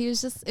too. yeah, it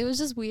was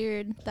just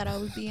weird that I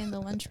would be in the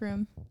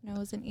lunchroom and I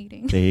wasn't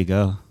eating. There you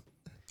go.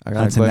 I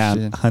got a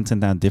question. Hunting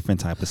down different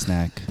type of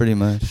snack. Pretty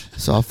much.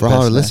 So for Best all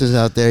our snack. listeners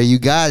out there, you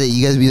got it.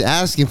 You guys be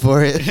asking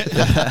for it.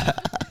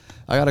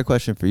 I got a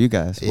question for you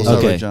guys. We'll Yeah. start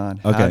Okay. with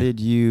John. Okay. How did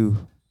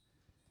you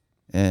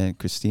and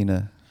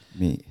Christina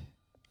meet?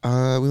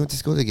 We went to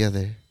school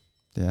together.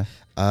 Yeah.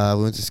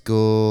 We went to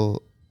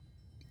school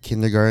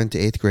kindergarten to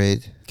 8th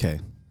grade. Okay.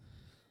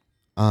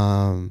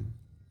 I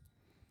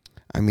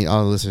mean,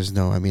 all the listeners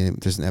know. I mean,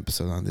 there's an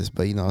episode on this,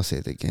 but I'll say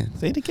it again.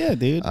 Say it again,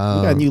 dude. We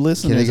got new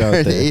listeners out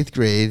Kindergarten to there. 8th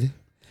grade.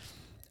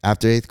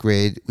 After 8th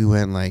grade, we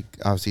went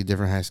obviously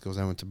different high schools.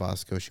 I went to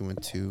Bosco. She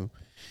went to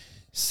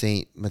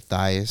St.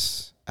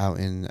 Matthias out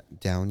in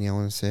Downey, I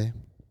want to say.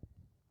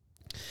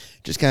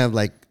 Just kind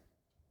of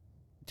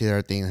did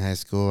our thing in high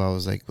school. I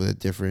was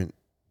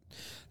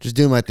just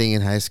doing my thing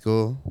in high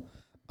school.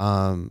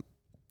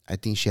 I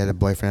think she had a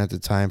boyfriend at the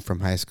time from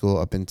high school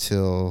up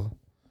until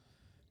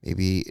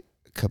maybe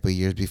a couple of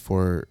years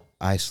before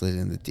I slid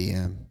in the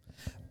DM.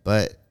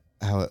 But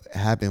how it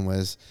happened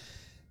was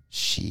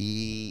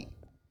she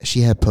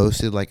had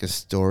posted a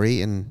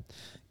story and,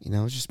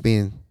 just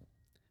being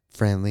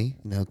friendly,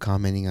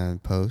 commenting on a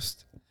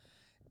post.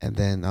 And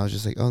then I was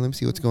just like, oh, let me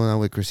see what's going on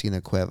with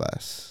Christina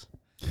Cuevas.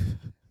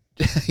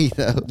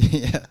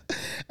 Yeah.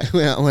 I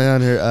went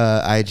on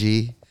her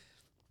IG,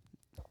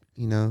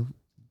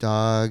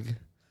 dog,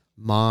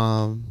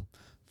 mom,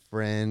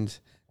 friend,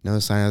 no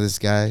sign of this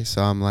guy.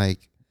 So I'm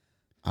like,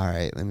 all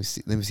right, let me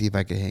see if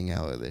I can hang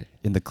out with her.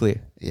 In the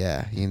clear.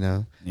 Yeah,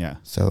 Yeah.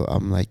 So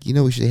I'm like,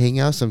 we should hang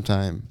out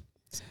sometime.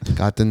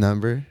 Got the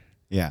number.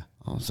 Yeah.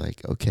 I was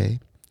like, okay.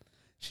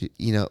 She,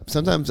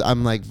 sometimes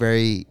I'm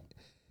very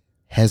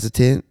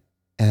hesitant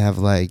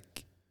and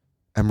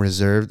I'm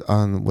reserved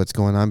on what's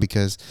going on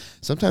because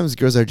sometimes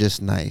girls are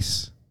just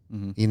nice,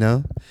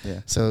 Yeah.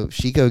 So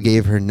she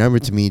gave her number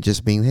to me,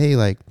 just being, hey,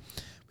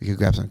 we could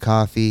grab some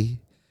coffee.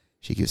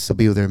 She could still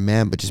be with her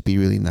man, but just be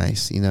really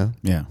nice, Yeah.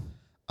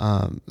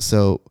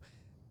 So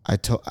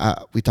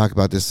we talk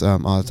about this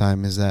all the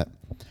time. Is that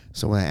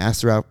so? When I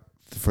asked her out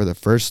for the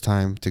first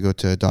time to go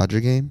to a Dodger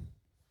game,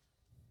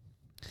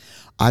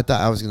 I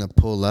thought I was gonna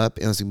pull up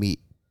and I was gonna meet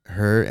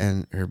her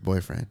and her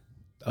boyfriend.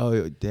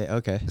 Oh,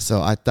 okay.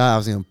 So I thought I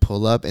was gonna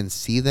pull up and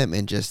see them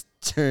and just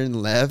turn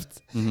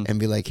left Mhm. and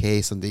be like,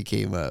 "Hey, something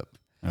came up."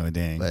 Oh,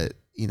 dang. But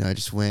I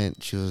just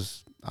went. She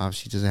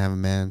doesn't have a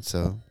man,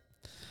 so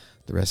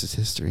the rest is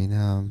history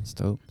now. It's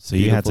dope. So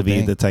you had to be a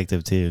Beautiful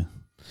detective too. thing.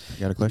 You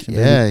got a question?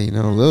 Yeah, baby?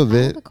 a little I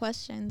have bit. a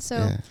question. So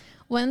Yeah.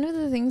 one of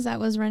the things that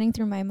was running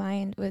through my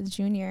mind with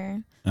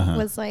Junior Uh-huh.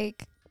 was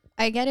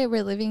I get it.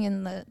 We're living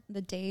in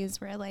the days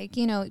where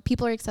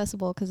people are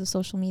accessible because of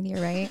social media,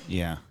 right?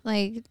 Yeah.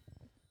 Like,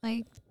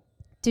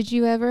 did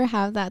you ever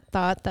have that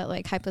thought that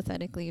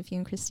hypothetically, if you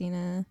and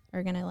Christina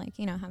are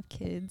gonna have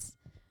kids,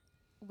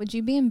 would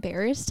you be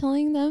embarrassed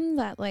telling them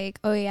that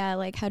oh yeah,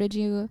 how did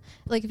you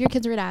if your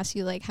kids were to ask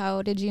you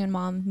how did you and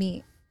mom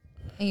meet,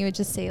 and you would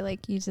just say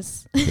you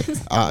just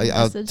I'll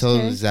messaged tell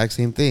them her? the exact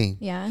same thing.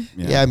 Yeah.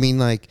 Yeah, I mean,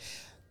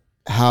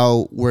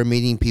 how we're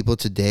meeting people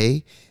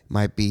today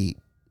might be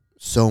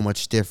so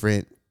much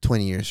different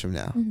 20 years from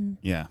now. Mhm.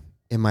 Yeah.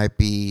 It might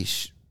be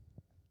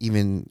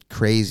even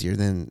crazier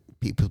than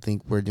people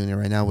think we're doing it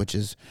right now, which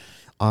is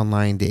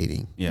online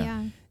dating.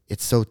 Yeah.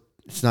 It's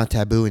not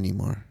taboo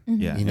anymore.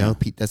 Mhm. Yeah.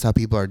 That's how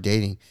people are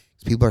dating.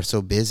 People are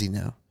so busy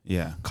now,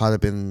 Yeah. caught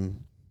up in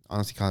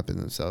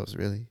themselves,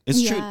 really.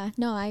 It's true. Yeah.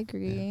 No, I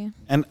agree.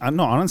 And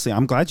no, honestly,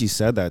 I'm glad you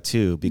said that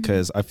too,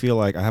 because I feel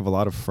like I have a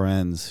lot of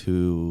friends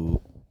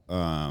who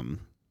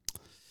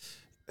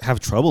have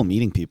trouble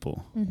meeting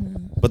people,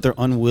 Mm-hmm. but they're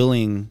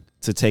unwilling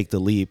to take the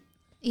leap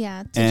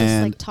Yeah. To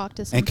And- just talk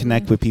to somebody and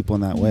connect with people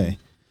in that Mhm. way.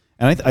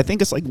 And I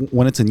think it's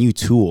when it's a new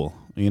tool,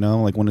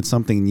 when it's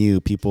something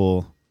new,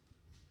 people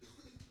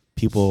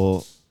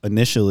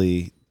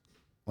initially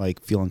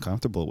feel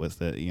uncomfortable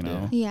with it,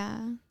 Yeah. Yeah,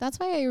 that's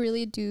why I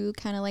really do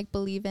kind of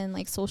believe in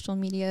social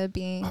media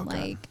being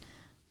Okay.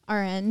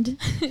 our end.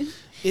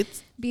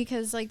 It's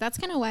Because that's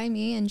kind of why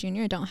me and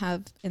Junior don't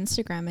have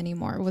Instagram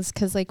anymore, was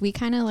because we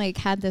kind of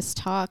had this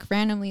talk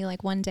randomly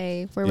one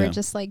day where Yeah. we're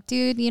just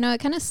dude, it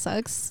kind of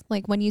sucks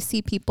when you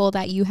see people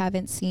that you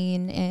haven't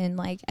seen in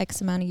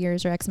X amount of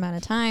years or X amount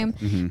of time,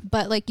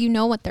 but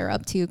what they're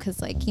up to, because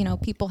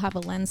people have a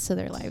lens to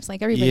their lives,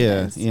 everybody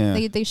Yeah, does.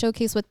 yeah. They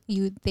showcase what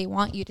they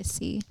want you to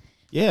see.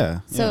 yeah.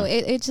 So yeah.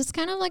 it's just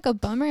kind of a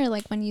bummer,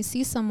 when you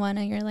see someone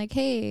and you're like,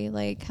 hey,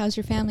 how's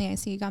your family? I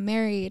see you got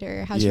married,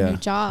 or how's your Yeah. new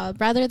job?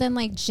 Rather than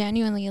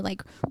genuinely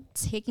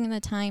taking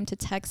the time to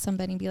text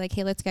somebody and be like,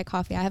 hey, let's get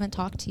coffee. I haven't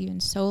talked to you in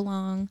so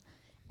long,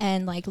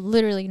 and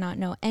literally not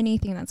know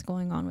anything that's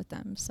going on with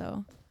them.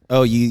 So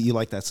Oh, you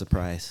like that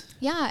surprise?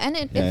 yeah, and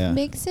it Yeah.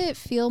 makes it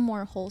feel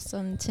more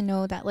wholesome to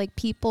know that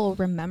people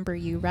remember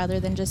you, rather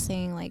than just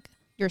saying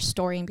your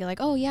story and be like,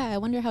 oh yeah, I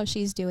wonder how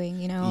she's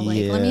doing, let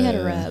me hit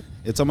her Yeah. up.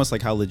 It's almost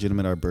like how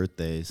legitimate our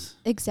birthdays.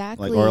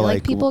 Exactly. Or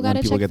people when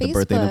gotta people check get the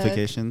birthday Facebook.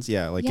 notifications.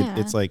 Yeah,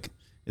 Yeah.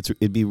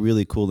 it'd be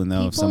really cool to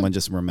know if People- someone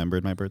just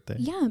remembered my birthday.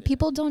 Yeah,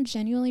 people don't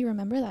genuinely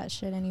remember that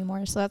shit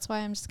anymore. So that's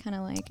why I'm just kind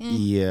of I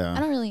Yeah.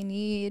 don't really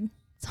need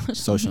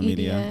Social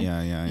media.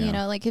 Yeah. You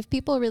know, if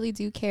people really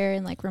do care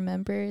and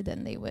remember,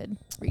 then they would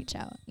reach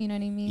out. You know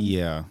what I mean?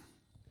 Yeah.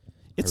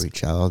 It's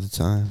reach out all the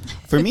time.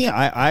 for me.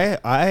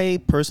 I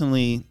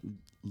personally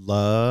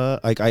love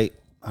I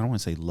don't want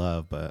to say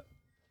love, but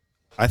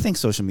I think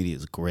social media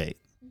is great.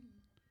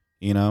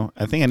 You know,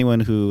 I think anyone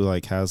who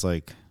like has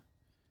like,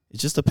 it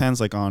just depends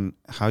like on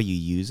how you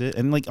use it.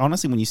 And like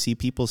honestly, when you see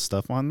people's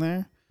stuff on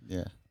there,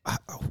 Yeah.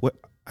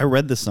 I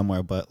read this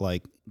somewhere, but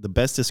like the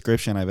best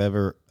description I've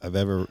ever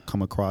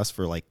come across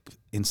for like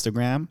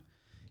Instagram,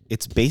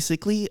 it's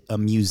basically a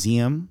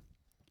museum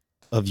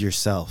of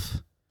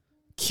yourself,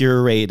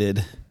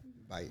 curated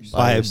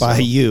by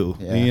you.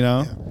 Yeah. You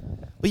know,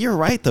 Yeah. but you're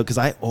right though, because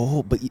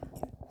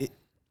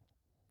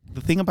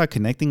the thing about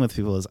connecting with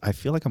people is I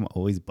feel like I'm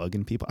always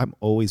bugging people. I'm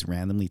always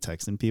randomly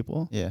texting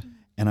people, Yeah.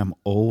 and I'm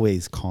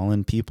always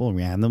calling people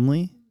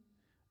randomly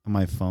on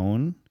my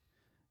phone,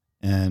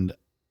 and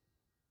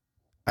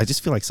I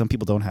just feel like some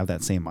people don't have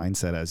that same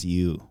mindset as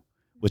you,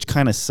 which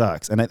kind of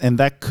sucks. And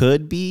that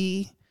could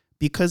be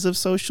because of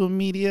social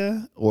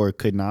media, or it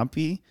could not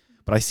be.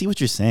 But I see what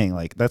you're saying.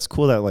 Like that's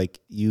cool that like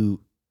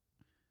you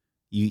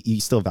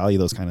still value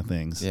those kind of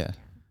things. Yeah.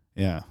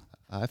 Yeah.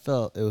 I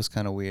felt it was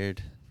kind of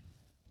weird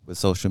with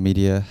social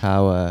media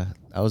how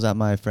I was at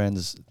my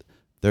friend's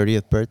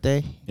 30th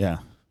birthday Yeah.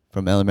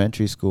 from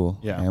elementary school.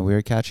 Yeah. And we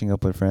were catching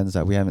up with friends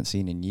that we haven't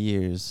seen in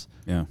years.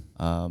 Yeah.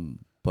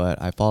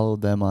 But I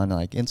followed them on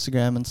like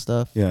Instagram and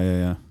stuff. Yeah. Yeah.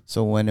 Yeah.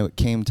 So when it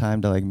came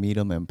time to like meet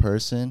them in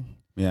person,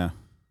 Yeah.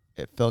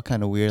 it felt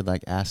kind of weird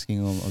like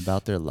asking them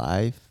about their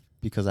life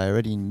because I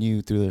already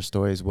knew through their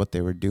stories what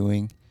they were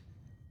doing,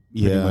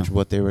 pretty much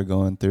what they were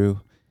going through.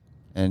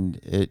 And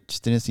it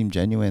just didn't seem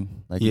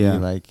genuine. Like, Yeah. me,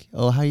 like,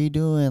 oh, how you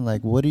doing?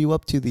 Like, what are you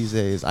up to these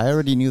days? I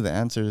already knew the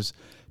answers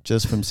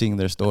just from seeing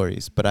their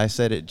stories, but I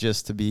said it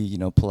just to be, you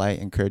know, polite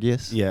and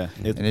courteous. Yeah.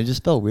 And it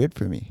just felt weird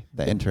for me,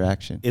 that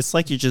interaction. It's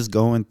like you're just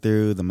going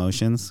through the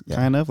motions, Yeah.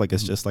 kind of like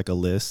it's just like a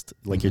list,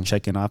 like you're Mhm.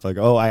 checking off, like,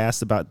 oh, I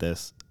asked about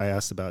this, I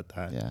asked about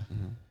that. Yeah.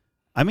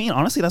 I mean,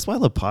 honestly, that's why I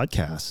love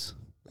podcasts.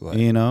 What?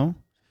 You know,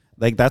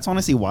 like that's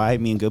honestly why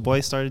me and Good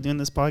Boy started doing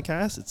this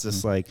podcast. It's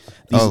just like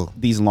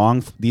these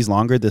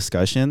longer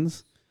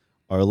discussions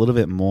are a little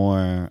bit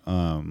more.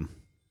 I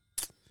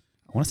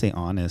want to say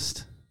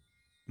honest,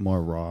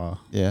 more raw,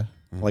 Yeah.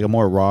 like a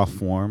more raw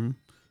form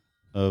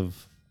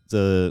of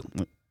the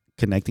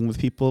connecting with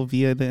people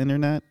via the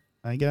internet,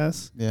 I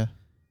guess. Yeah.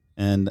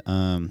 And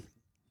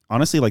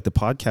honestly, like the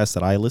podcasts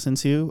that I listen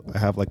to, I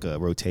have like a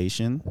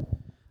rotation.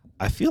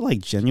 I feel like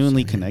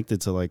genuinely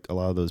connected to like a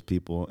lot of those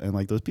people, and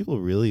like those people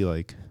really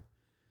like.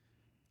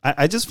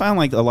 I just found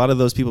like a lot of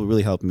those people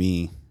really helped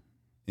me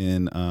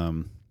in. I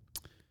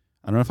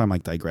don't know if I'm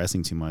like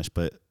digressing too much,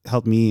 but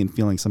helped me in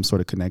feeling some sort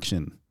of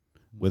connection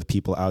with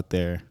people out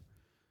there.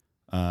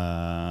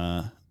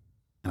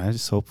 And I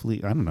just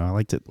hopefully, I don't know, I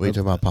liked it. Wait, you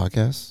talking about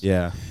podcasts?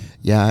 Yeah.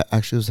 Yeah, I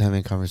actually was having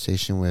a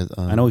conversation with.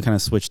 I know we kind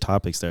of switched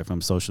topics there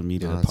from social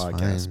media No, to it's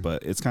podcast, fine.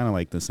 but it's kind of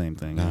like the same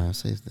thing. No,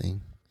 same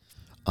thing.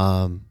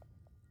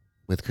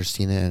 With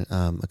Christina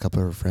and a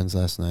couple of her friends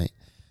last night,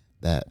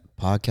 that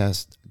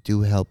podcasts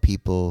do help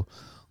people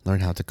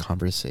learn how to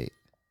conversate.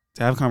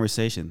 To have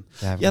conversation.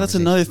 to have Yeah, that's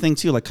conversation. another thing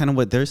too. Like kind of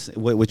what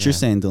what you're Yeah.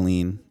 saying,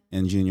 Deline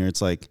and Junior.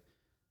 It's like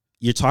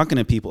you're talking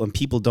to people and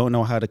people don't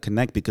know how to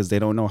connect because they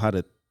don't know how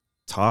to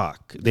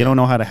talk. They don't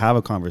know how to have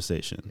a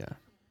conversation. Yeah.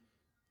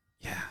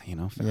 Yeah, you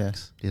know, Yeah.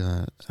 facts.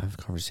 Yeah, have a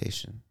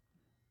conversation.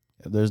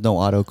 There's no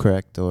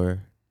autocorrect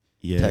or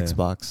Yeah. text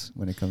box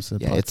when it comes to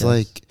the Yeah, it's podcast.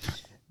 like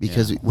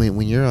because Yeah.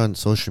 when you're on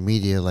social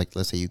media, like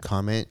let's say you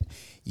comment,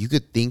 you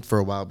could think for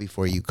a while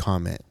before you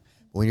comment.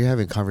 When you're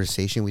having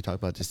conversation, we talk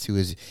about this too,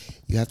 is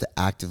you have to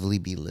actively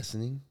be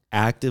listening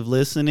Active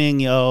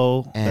listening,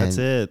 yo. That's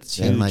And- it. It's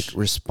and huge. like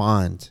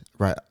respond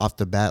right off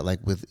the bat,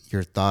 like with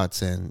your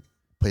thoughts and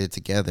put it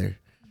together.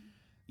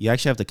 you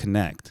actually have to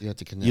connect. You have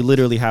to connect. You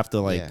literally have to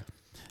like,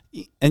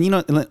 Yeah. and you know,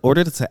 in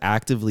order to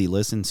actively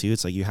listen to,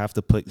 it's like you have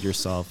to put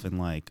yourself in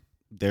like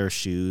their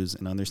shoes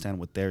and understand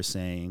what they're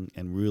saying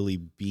and really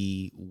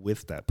be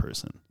with that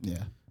person,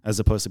 yeah. as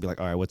opposed to be like,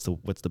 all right, what's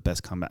the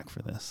best comeback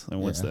for this, and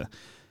what's Yeah.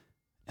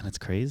 and it's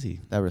crazy.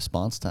 That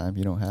response time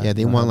you don't have. Yeah,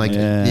 they you don't want have like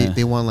Yeah.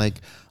 they want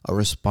like a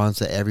response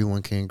that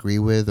everyone can agree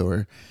with,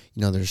 or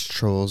you know, there's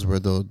trolls where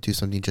they'll do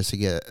something just to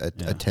get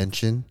Yeah.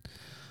 attention,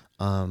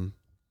 and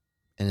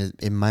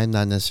it might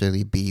not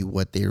necessarily be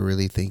what they're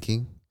really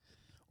thinking,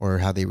 or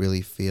how they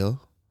really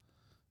feel.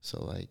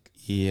 So like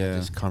Yeah,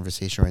 this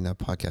conversation right now,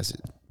 podcast,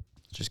 it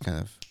just kind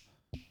of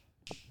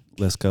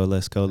let's go.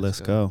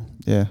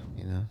 Yeah.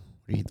 you know,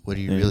 what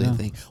do you There you really go.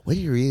 think? What do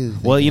you really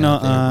think? Well, you know,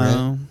 out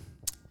there, Brett?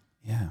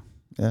 yeah.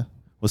 Yeah.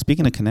 Well,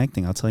 speaking of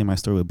connecting, I'll tell you my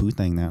story with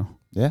Boothang now.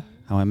 Yeah.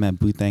 How I met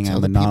Boothang Tell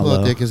at the people out there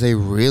Manalo. because they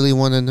really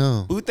want to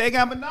know. Boothang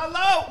at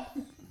Manalo.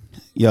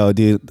 Yo,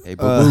 dude. Hey,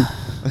 boo-boo.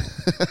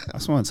 I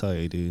just want to tell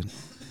you, dude.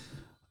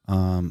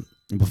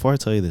 Before I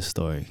tell you this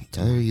story,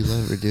 Tell her you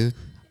love her, dude.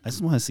 I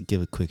just wanted to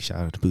give a quick shout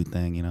out to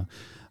Boothang. You know,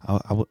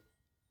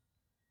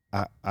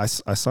 I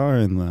saw her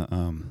in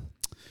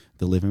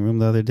the living room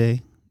the other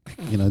day.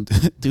 You know,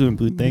 doing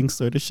Boothang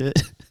sort of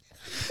shit.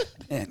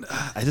 And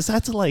I just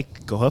had to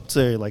like go up to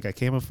her. Like I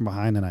came up from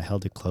behind and I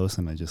held it close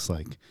and I just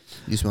like,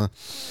 You smell?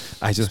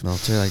 I just Smelled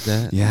her like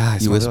that? Yeah, I You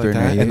smelled it whispered in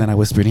her like that, ear? and then I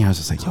whispered in her. I was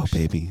just like, "Yo,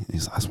 baby, I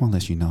just want to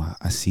let you know,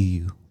 I see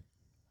you.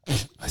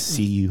 I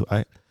see you.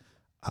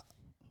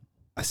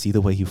 I see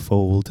the way you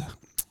fold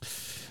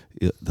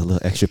the little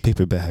extra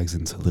paper bags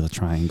into little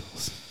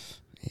triangles,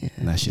 Yeah.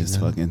 and that shit's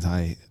you know. fucking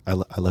tight. I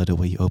love the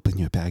way you open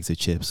your bags of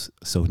chips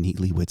so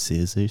neatly with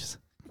scissors,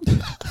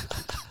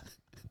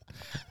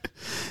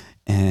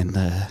 and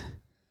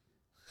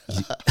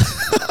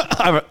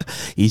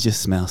you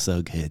just smell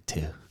so good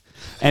too.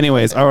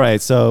 Anyways, all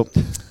right, so."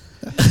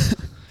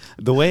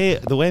 The way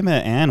I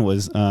met Ann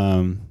was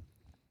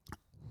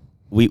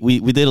we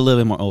did a little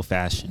bit more old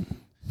fashioned.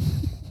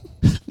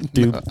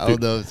 No, I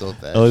don't know if it's old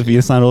fashioned. Oh, if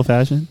it's not old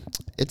fashioned?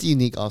 It's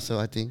unique also,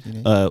 I think.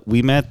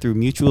 We met through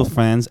mutual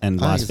friends and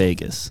I Las guess-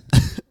 Vegas.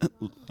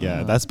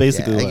 Yeah, that's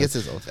basically Yeah, I what. guess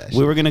it's old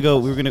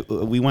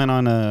fashioned. We went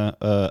on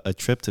a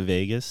trip to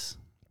Vegas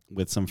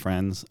with some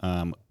friends.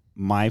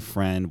 My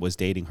friend was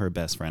dating her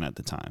best friend at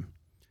the time.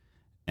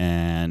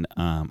 And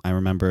I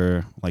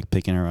remember like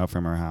picking her up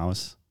from her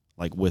house,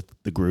 like with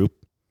the group,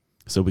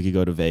 so we could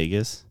go to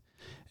Vegas.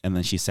 And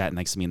then she sat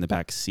next to me in the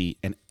back seat,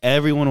 and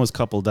everyone was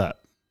coupled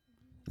up,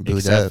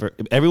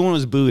 everyone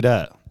was booed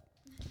up.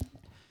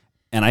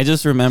 And I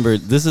just remember,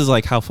 this is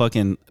like how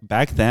fucking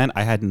back then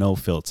I had no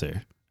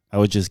filter. I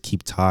would just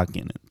keep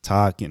talking and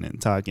talking and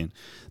talking.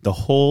 The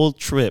whole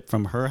trip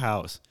from her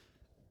house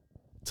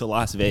to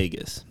Las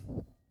Vegas,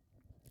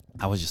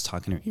 I was just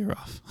talking her ear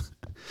off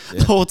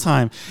the whole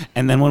time.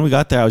 And then when we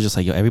got there, I was just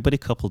like, yo, everybody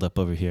coupled up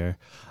over here.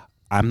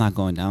 I'm not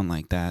going down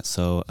like that.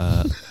 So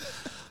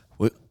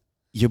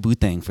you're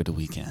boo-thang for the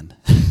weekend.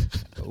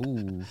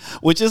 Ooh.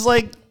 Which is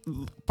like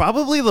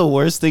probably the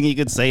worst thing you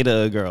could say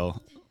to a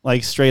girl.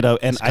 Like straight up.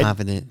 And It's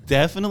confident.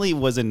 definitely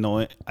was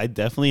annoyed. I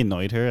definitely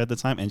annoyed her at the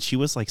time. And she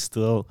was like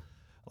still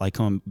like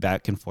going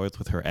back and forth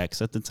with her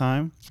ex at the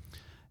time.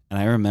 And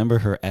I remember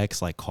her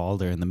ex like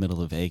called her in the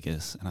middle of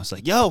Vegas. And I was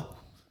like, yo,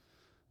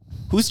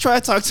 who's trying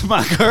to talk to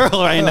my girl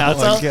right now?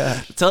 Oh my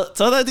God.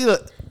 Tell that dude,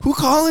 who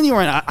calling you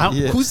right now?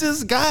 Yeah. Who's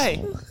this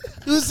guy?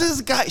 Who's this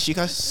guy? She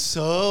got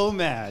so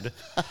mad.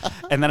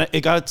 And then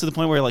it got to the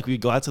point where like we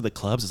go out to the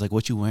clubs. It's like,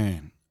 what you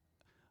wearing?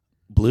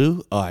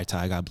 Blue? Oh, I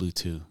got blue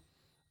too.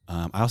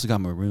 I also got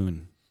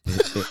maroon.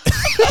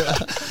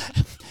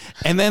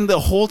 And then the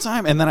whole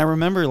time, and then I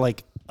remember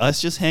like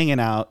us just hanging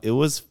out. It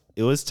was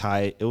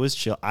tight. It was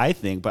chill, I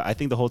think. But I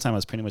think the whole time I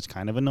was pretty much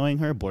kind of annoying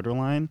her,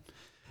 borderline.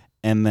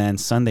 And then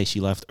Sunday she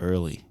left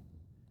early.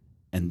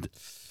 And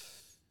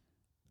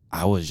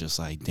I was just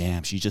like,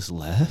 damn, she just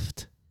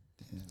left?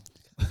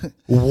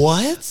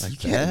 What? You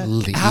can't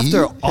leave.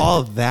 After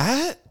all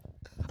that?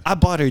 I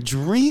bought her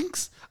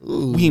drinks.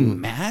 Ooh. We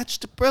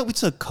matched, bro. We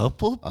took a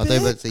couple. I thought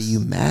you were about to say you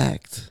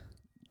macked.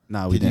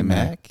 No, we Did you didn't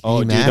mac? mac. Oh,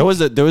 You dude,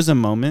 mac? there was a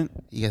moment.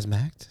 You guys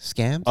macked?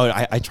 Scammed? Oh,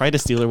 I tried to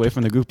steal her away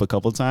from the group a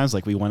couple times.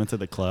 Like we went into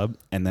the club,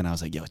 and then I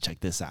was like, "Yo, check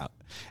this out,"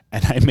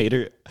 and I made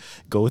her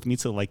go with me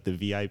to like the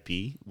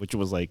VIP, which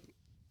was like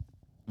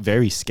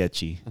very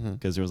sketchy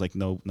because there was like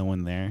no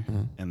one there.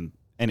 And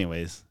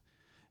anyways,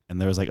 and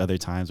there was like other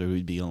times where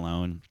we'd be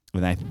alone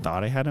when I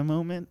thought I had a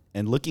moment.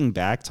 And looking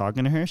back,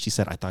 talking to her, she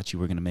said, "I thought you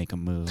were gonna make a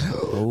move,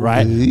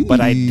 right?"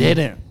 But I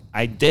didn't.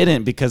 I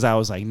didn't because I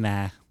was like,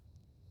 nah.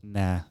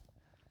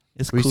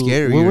 It's Were you cool.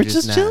 scared or you We're were just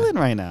just nah? chilling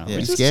right now. Yeah. We're Were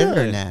you just scared or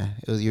chilling. nah?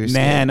 It was you were Nah,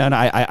 scared. no.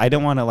 I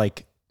didn't want to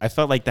like. I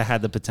felt like that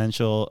had the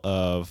potential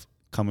of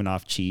coming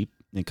off cheap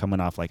and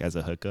coming off like as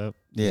a hookup.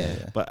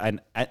 Yeah. But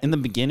in the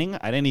beginning,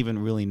 I didn't even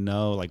really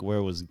know like where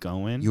it was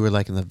going. You were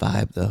liking the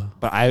vibe though.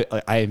 But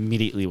I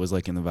immediately was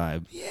liking the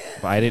vibe. Yeah.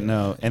 But I didn't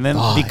know. And then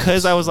Vibes.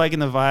 because I was liking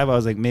the vibe, I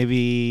was like,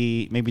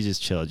 maybe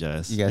just chill,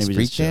 Jess. You guys maybe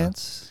freak just chill.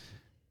 dance?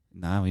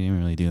 Nah, we didn't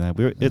really do that.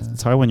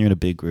 It's hard when you're in a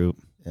big group.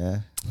 Yeah.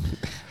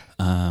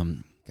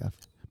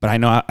 But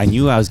I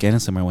knew I was getting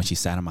somewhere when she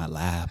sat on my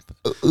lap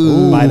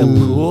Ooh. by the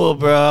pool,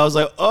 bro. I was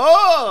like,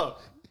 oh.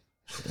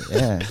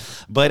 Yeah.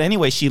 But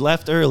anyway, she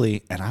left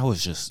early, and I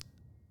was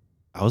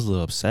a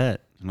little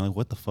upset. You know, like,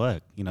 what the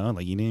fuck? You know,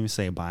 like, you didn't even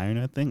say bye or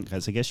nothing?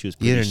 Because I guess she was You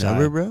pretty had her shy.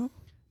 number, bro?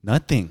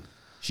 Nothing.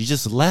 She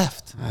just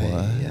left.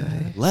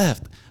 Aye.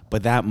 Left.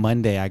 But that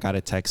Monday, I got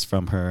a text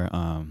from her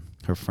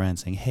friend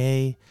saying,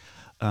 hey,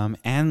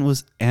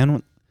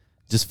 Ann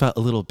just felt a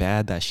little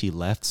bad that she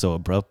left so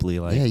abruptly.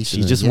 Like, Yeah, you she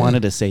should've- just yeah.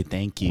 wanted to say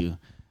thank you.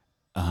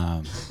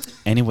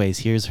 Anyways,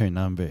 here's her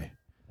number.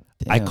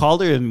 I Damn.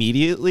 called her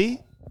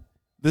immediately.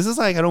 This is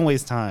like, I don't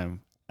waste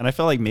time. And I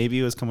felt like maybe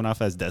it was coming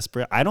off as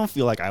desperate. I don't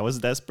feel like I was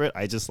desperate.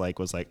 I just like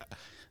was like,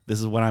 this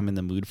is what I'm in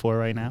the mood for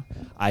right now.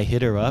 I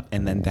hit her up,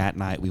 and then that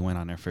night we went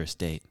on our first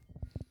date.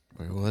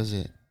 Where was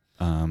it?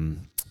 At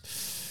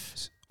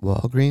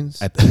Walgreens?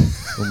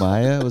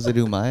 Umaya? Was it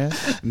Umaya?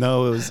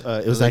 no, it was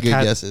Those are at good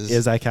guesses. It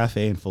was at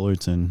Cafe in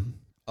Fullerton.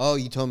 Oh,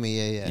 you told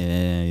me. Yeah.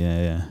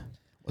 Yeah.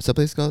 What's that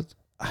place called?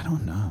 I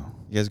don't know.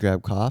 You guys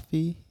grab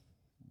coffee?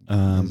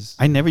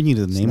 I never knew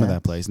the name of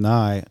that Snacks? place. No,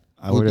 I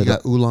You ordered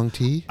got oolong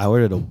tea? I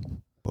ordered a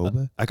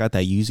Boba? I got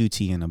that yuzu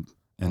tea and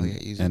Oh, yeah,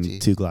 yuzu and tea.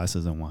 2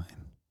 glasses of wine.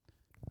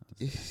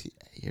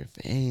 You're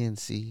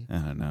fancy. I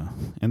don't know.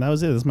 And that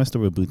was it. That's my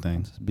story with Boo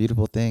Thang. It's a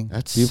beautiful thing.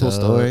 That's beautiful so,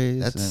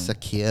 stories. That's and- so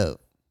cute.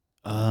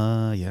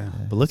 Yeah. Yeah,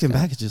 But looking it's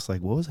got- back, it's just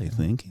like, what was I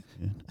thinking?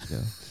 dude?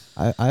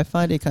 I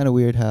find it kind of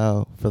weird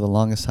how for the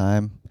longest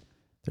time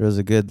there was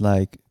a good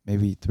like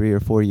maybe 3 or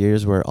 4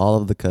 years where all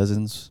of the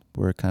cousins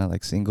were kind of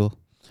like single.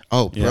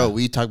 Oh, bro, Yeah.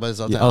 we talk about this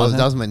all the Yeah, time. all the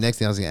That was my next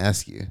thing I was gonna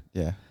ask you.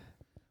 Yeah,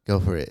 Go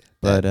for it.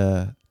 but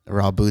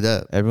We're all booed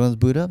up. everyone's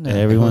booed up now.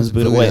 Everyone's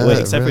booted. booted Wait, up,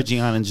 except bro. for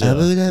Gian and I Jill.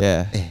 booed up.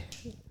 Yeah. Eh.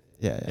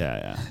 Yeah,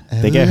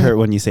 Yeah. They get hurt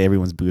when you say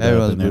everyone's booted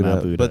Everyone's up and they're booed not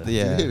up, booted but up.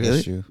 yeah, Really?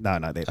 that's true. No,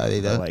 they Oh, don't. they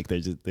They're don't? like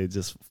they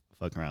just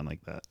fuck around like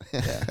that.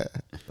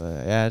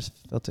 But yeah, I just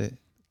felt it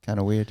kind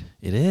of weird.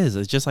 It is.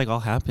 It's just like all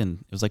happened.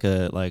 It was like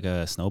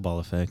a snowball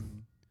effect.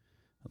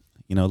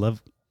 You know,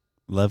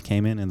 love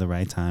came in the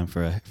right time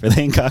for the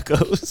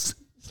Nkakos.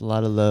 It's a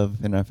lot of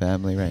love in our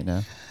family right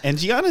now. And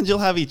Gian and Jill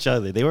have each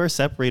other. They were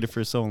separated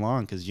for so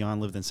long because Gian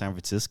lived in San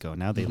Francisco.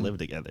 Now they Mhm. live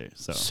together.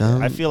 So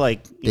Some- I feel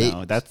like they-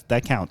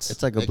 that counts.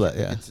 It's like a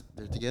yeah.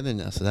 They're together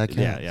now, so that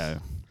counts. yeah.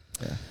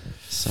 Yeah.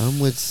 Some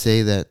would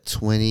say that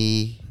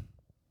 20.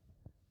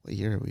 What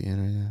year are we in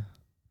right now?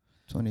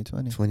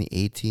 2020.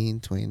 2018,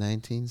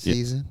 2019 Yeah.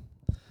 season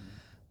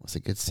was a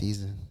good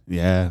season.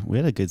 Yeah, we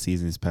had a good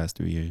season these past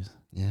 3 years.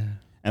 Yeah.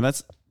 And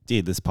this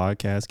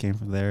podcast came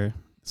from there.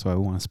 That's why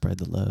we want to spread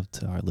the love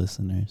to our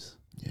listeners.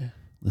 Yeah.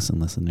 Listen,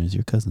 listeners,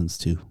 your cousins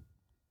too.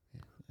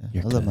 Yeah.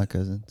 Your I love my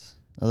cousins.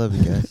 I love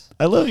you guys.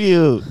 I love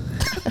you.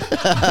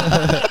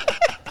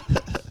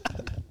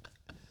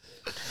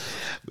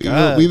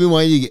 God. We've been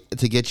wanting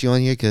to get you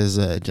on here because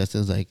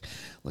Justin's like,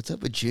 "What's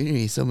up with Junior?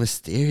 He's so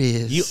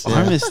mysterious." You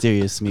are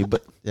mysterious to me,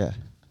 but Yeah.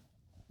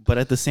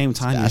 at the same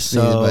time, you're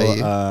Fascinated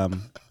so. by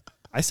you.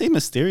 I say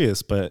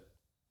mysterious, but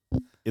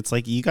it's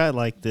like you got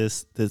like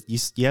this.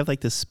 You have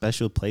like this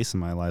special place in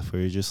my life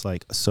where you're just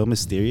like so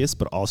mysterious,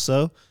 but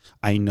also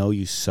I know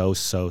you so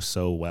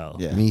well.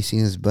 Yeah. Me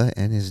seeing his butt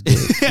and his dick.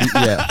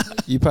 Yeah.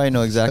 You probably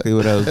know exactly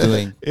what I was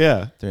doing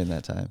Yeah. during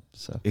that time.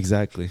 So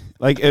Exactly.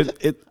 Like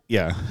it.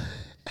 Yeah.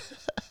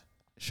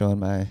 showing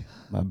my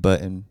butt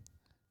and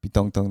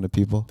bitong tong to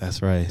people.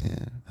 That's right.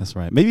 Yeah. That's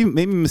right. Maybe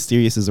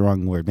mysterious is the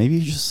wrong word. Maybe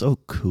you're just so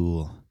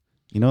cool.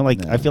 You know,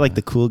 like I feel like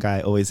the cool guy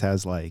always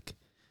has like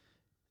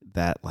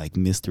that like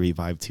mystery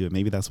vibe to it.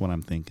 Maybe that's what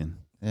I'm thinking.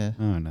 Yeah.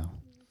 I don't know.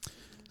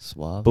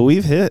 Suave. But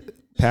we've hit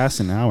past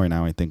an hour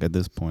now, I think, at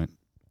this point.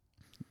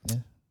 Yeah.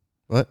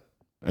 What?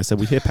 I said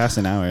we hit past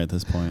an hour at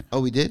this point. Oh,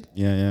 we did?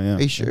 Yeah.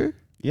 Are you sure?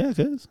 Yeah,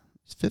 cuz.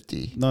 It's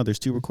 50. No, there's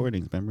 2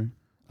 recordings, remember?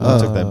 Oh.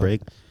 We took that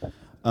break.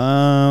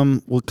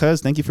 Well,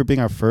 cuz, thank you for being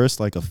our first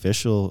like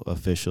official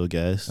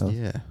guest. Oh.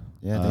 Yeah.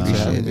 Yeah, thanks for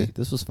having Appreciate me.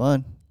 This was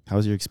fun. How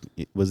was your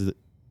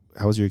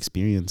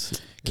experience?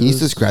 Can you was-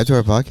 subscribe to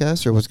our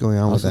podcast or what's going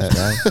on with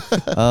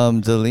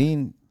that?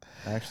 Deline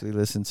actually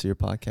listens to your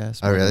podcast.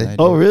 Oh, more than really? I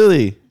do. Oh,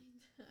 really?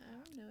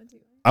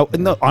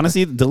 No,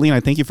 honestly, Deline, I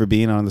thank you for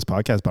being on this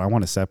podcast, but I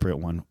want a separate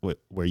one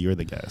where you're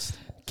the guest.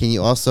 Can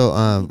you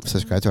also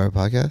subscribe to our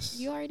podcast?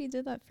 You already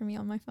did that for me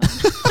on my phone.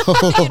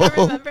 You don't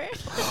remember?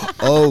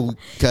 Oh,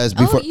 because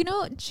before. Oh, you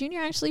know,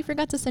 Junior actually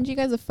forgot to send you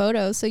guys a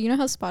photo. So you know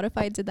how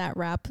Spotify did that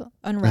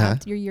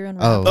Unwrapped, your year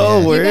Unwrapped? Oh,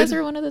 Oh, yeah. You guys word?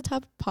 are one of the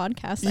top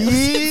podcasts. I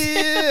listen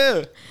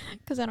Yeah.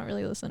 because I don't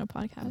really listen to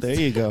podcasts. There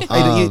you go.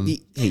 Um,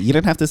 you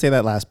didn't have to say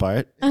that last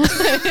part.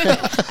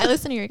 I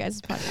listen to your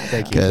guys' podcast.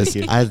 Thank you. Because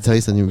I had to tell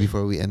you something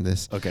before we end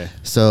this. Okay.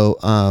 So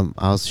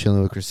I was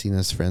chilling with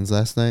Christina's friends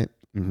last night,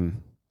 Mm-hmm.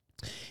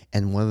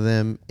 and one of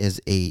them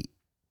is a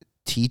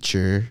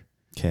teacher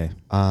Okay.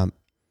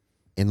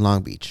 in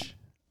Long Beach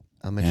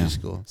Elementary Yeah.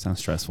 School. Sounds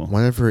stressful.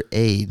 One of her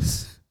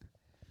aides,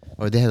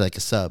 or they had like a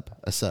sub.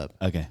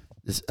 Okay.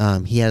 This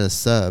he had a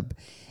sub,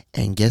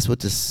 and guess what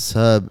the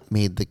sub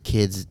made the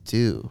kids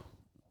do?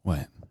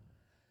 What?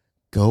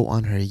 Go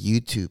on her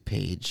YouTube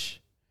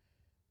page,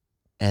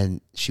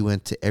 and she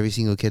went to every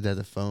single kid that had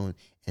the phone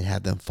and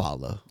had them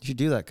follow. You should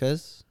do that,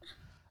 cuz.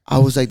 I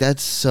was like,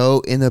 that's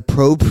so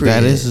inappropriate.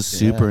 That is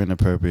super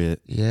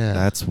inappropriate. yeah,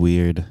 That's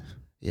weird.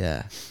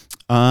 yeah.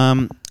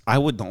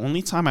 The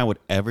only time I would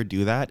ever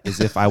do that is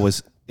if I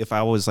was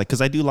like,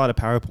 because I do a lot of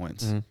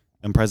PowerPoints Mhm.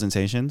 and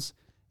presentations.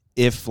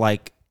 If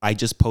like I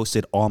just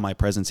posted all my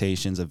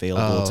presentations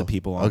available Oh, to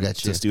people I on got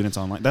to you. students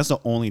online. That's the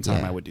only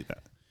time Yeah. I would do that.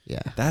 Yeah.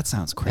 That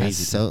sounds That's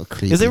crazy. so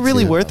creepy. Is it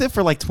really too. worth it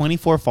for like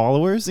 24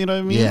 followers? You know what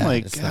I mean? Yeah,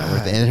 like, it's not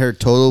worth it. God. And her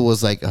total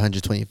was like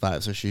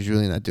 125, so she's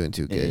really not doing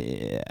too good.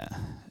 Yeah.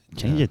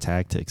 Change Yeah. your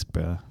tactics,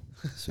 bro.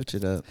 Switch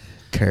it up.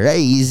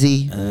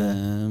 Crazy.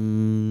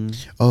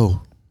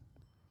 Oh,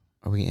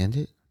 are we gonna end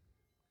it?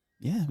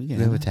 Yeah, we Do can.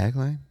 we have a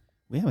tagline?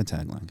 We have a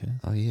tagline, guys.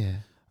 Oh yeah.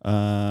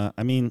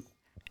 I mean,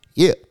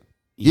 Yeah.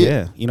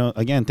 yeah. You know,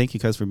 again, thank you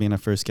guys for being our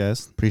first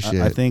guest.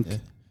 Appreciate I it. think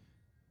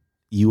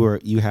Yeah.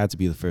 you had to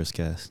be the first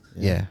guest.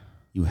 Yeah.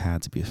 You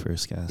had to be the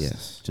first guest.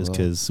 Yes. Just Well-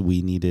 because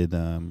we needed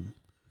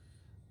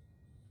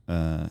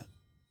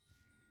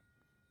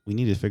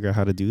to figure out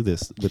how to do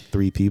this with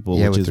 3 people,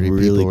 Yeah, which with is 3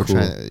 really people, we're cool.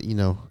 trying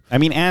to, I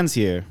mean, Anne's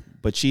here,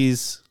 but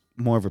she's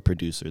more of a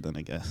producer than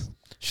a guest.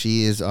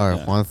 she is our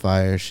Yeah.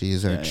 bonfire. She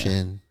is our Yeah, yeah.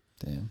 chin.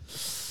 Damn.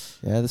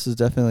 Yeah, this is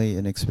definitely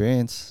an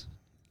experience.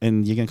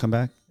 And you gonna come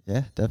back?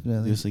 Yeah, Do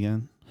definitely. this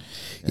again?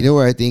 You know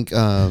where I think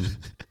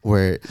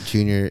where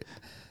Junior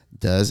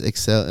does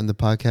excel in the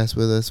podcast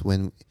with us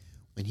when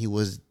he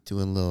was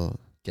doing little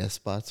guest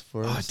spots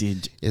for Oh, us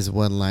dude, is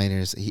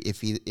one-liners.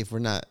 If we're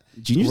not,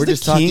 Junior's we're the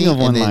just talking king of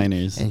and then-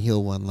 one-liners. and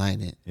he'll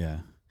one-line it. Yeah,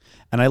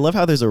 and I love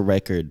how there's a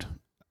record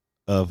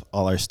of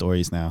all our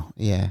stories now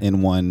Yeah.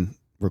 in one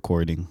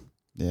recording.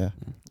 Yeah.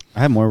 I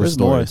have more There's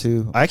more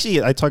stories. too.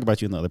 I talk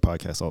about you in the other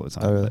podcasts all the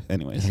time. Oh, really? But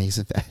anyways, And he's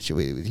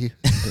infatuated with you.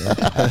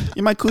 Yeah.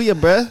 you're my kuya,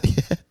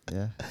 bruh.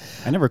 Yeah.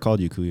 I never called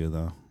you kuya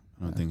though.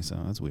 I don't think so.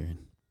 That's weird.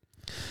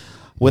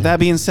 With that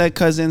being said,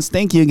 cousins,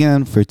 thank you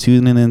again for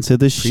tuning into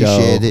the show.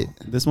 Appreciate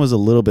it. This was a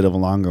little bit of a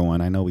longer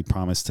one. I know we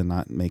promised to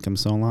not make them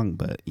so long,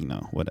 but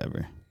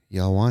whatever.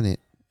 Y'all want it.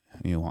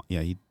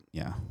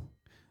 Yeah.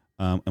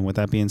 And with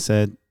that being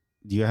said,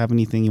 do you have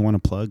anything you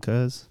want to plug,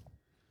 cuz?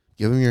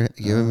 Give him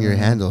your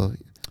handle.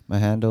 My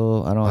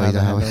handle, I don't Oh, have you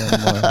a don't handle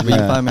anymore. But you Yeah.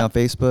 can find me on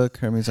Facebook,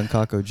 Hermes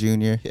Unkako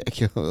Jr. Yeah,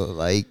 give him a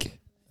like.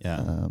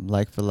 Yeah.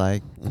 Like for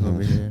like Mhm.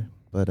 over here.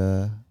 But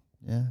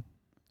yeah,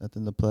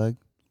 nothing to plug.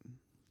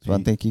 So I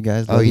Hey. thank you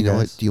guys. Oh, Love you know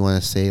guys. what? Do you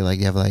want to say do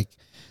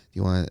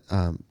you want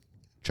to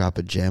drop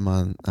a gem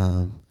on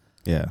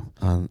Yeah.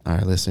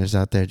 our listeners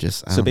out there?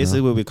 Just I So don't know.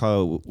 basically, what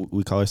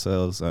we call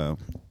ourselves, our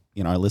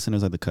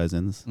listeners are the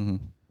cousins. Mhm.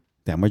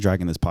 Damn, we're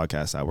dragging this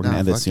podcast out. We're gonna Nah,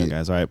 end it fuck soon, it.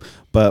 guys. All right,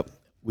 but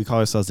we call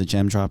ourselves the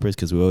gem droppers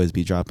because we always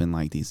be dropping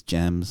like these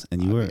gems,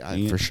 and you were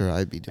for sure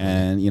I'd be doing it.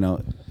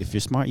 and if you're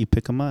smart, you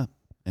pick them up.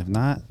 If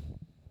not,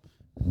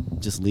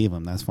 just leave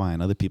them. That's fine.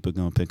 Other people are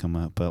gonna pick them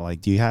up. But like,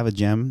 do you have a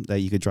gem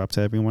that you could drop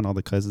to everyone, all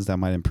the cousins that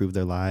might improve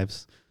their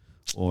lives,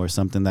 or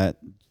something that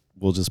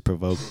will just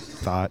provoke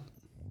thought?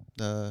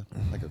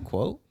 Like a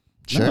quote?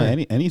 Sure. No,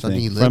 anything Something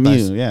you live from by.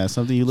 you. Yeah,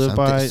 something you live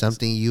by.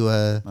 Something you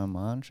My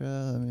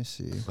mantra? Let me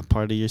see. A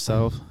part of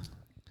yourself.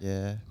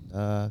 Yeah.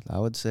 I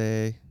would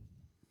say,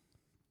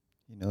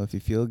 if you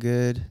feel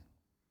good,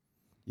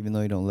 even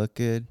though you don't look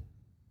good,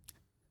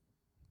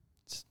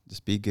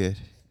 just be good.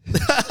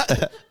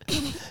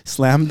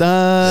 Slam dunk. Slam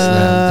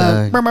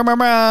dunk. Bow, bow, bow,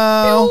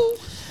 bow.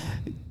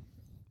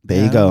 There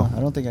Yeah, you go. I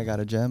don't think I got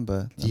a gem,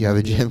 but Do you have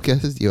a gem,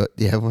 cuz? Do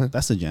you have one?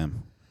 That's a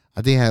gem.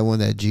 I think I had one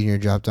that Junior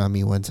dropped on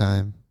me one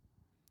time.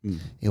 Mm.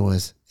 It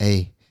was,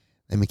 hey,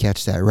 let me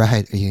catch that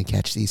ride or you can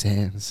catch these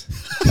hands.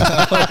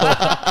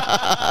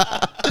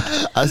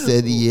 I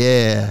said,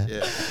 yeah.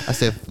 I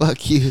said,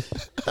 fuck you.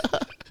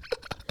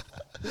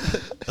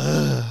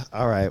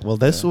 All right. Well,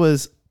 this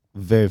was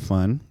very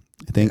fun.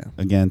 Thank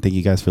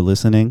you guys for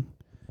listening.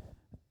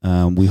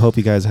 We hope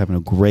you guys are having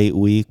a great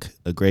week,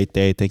 a great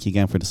day. Thank you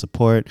again for the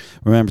support.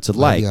 Remember to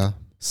like, y'all.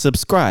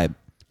 subscribe,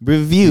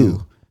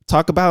 review,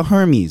 talk about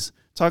Hermes,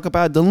 talk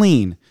about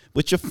Deline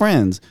with your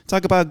friends,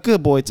 talk about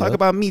Good Boy, talk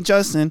about me,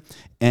 Justin.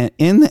 And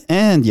in the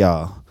end,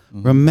 y'all,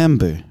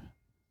 remember,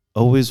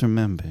 always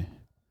remember,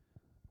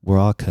 we're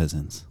all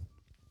cousins.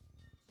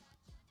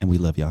 And we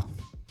love y'all.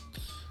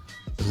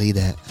 Believe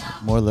that.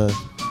 more love.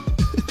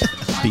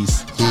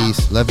 Peace.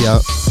 Peace. Love y'all.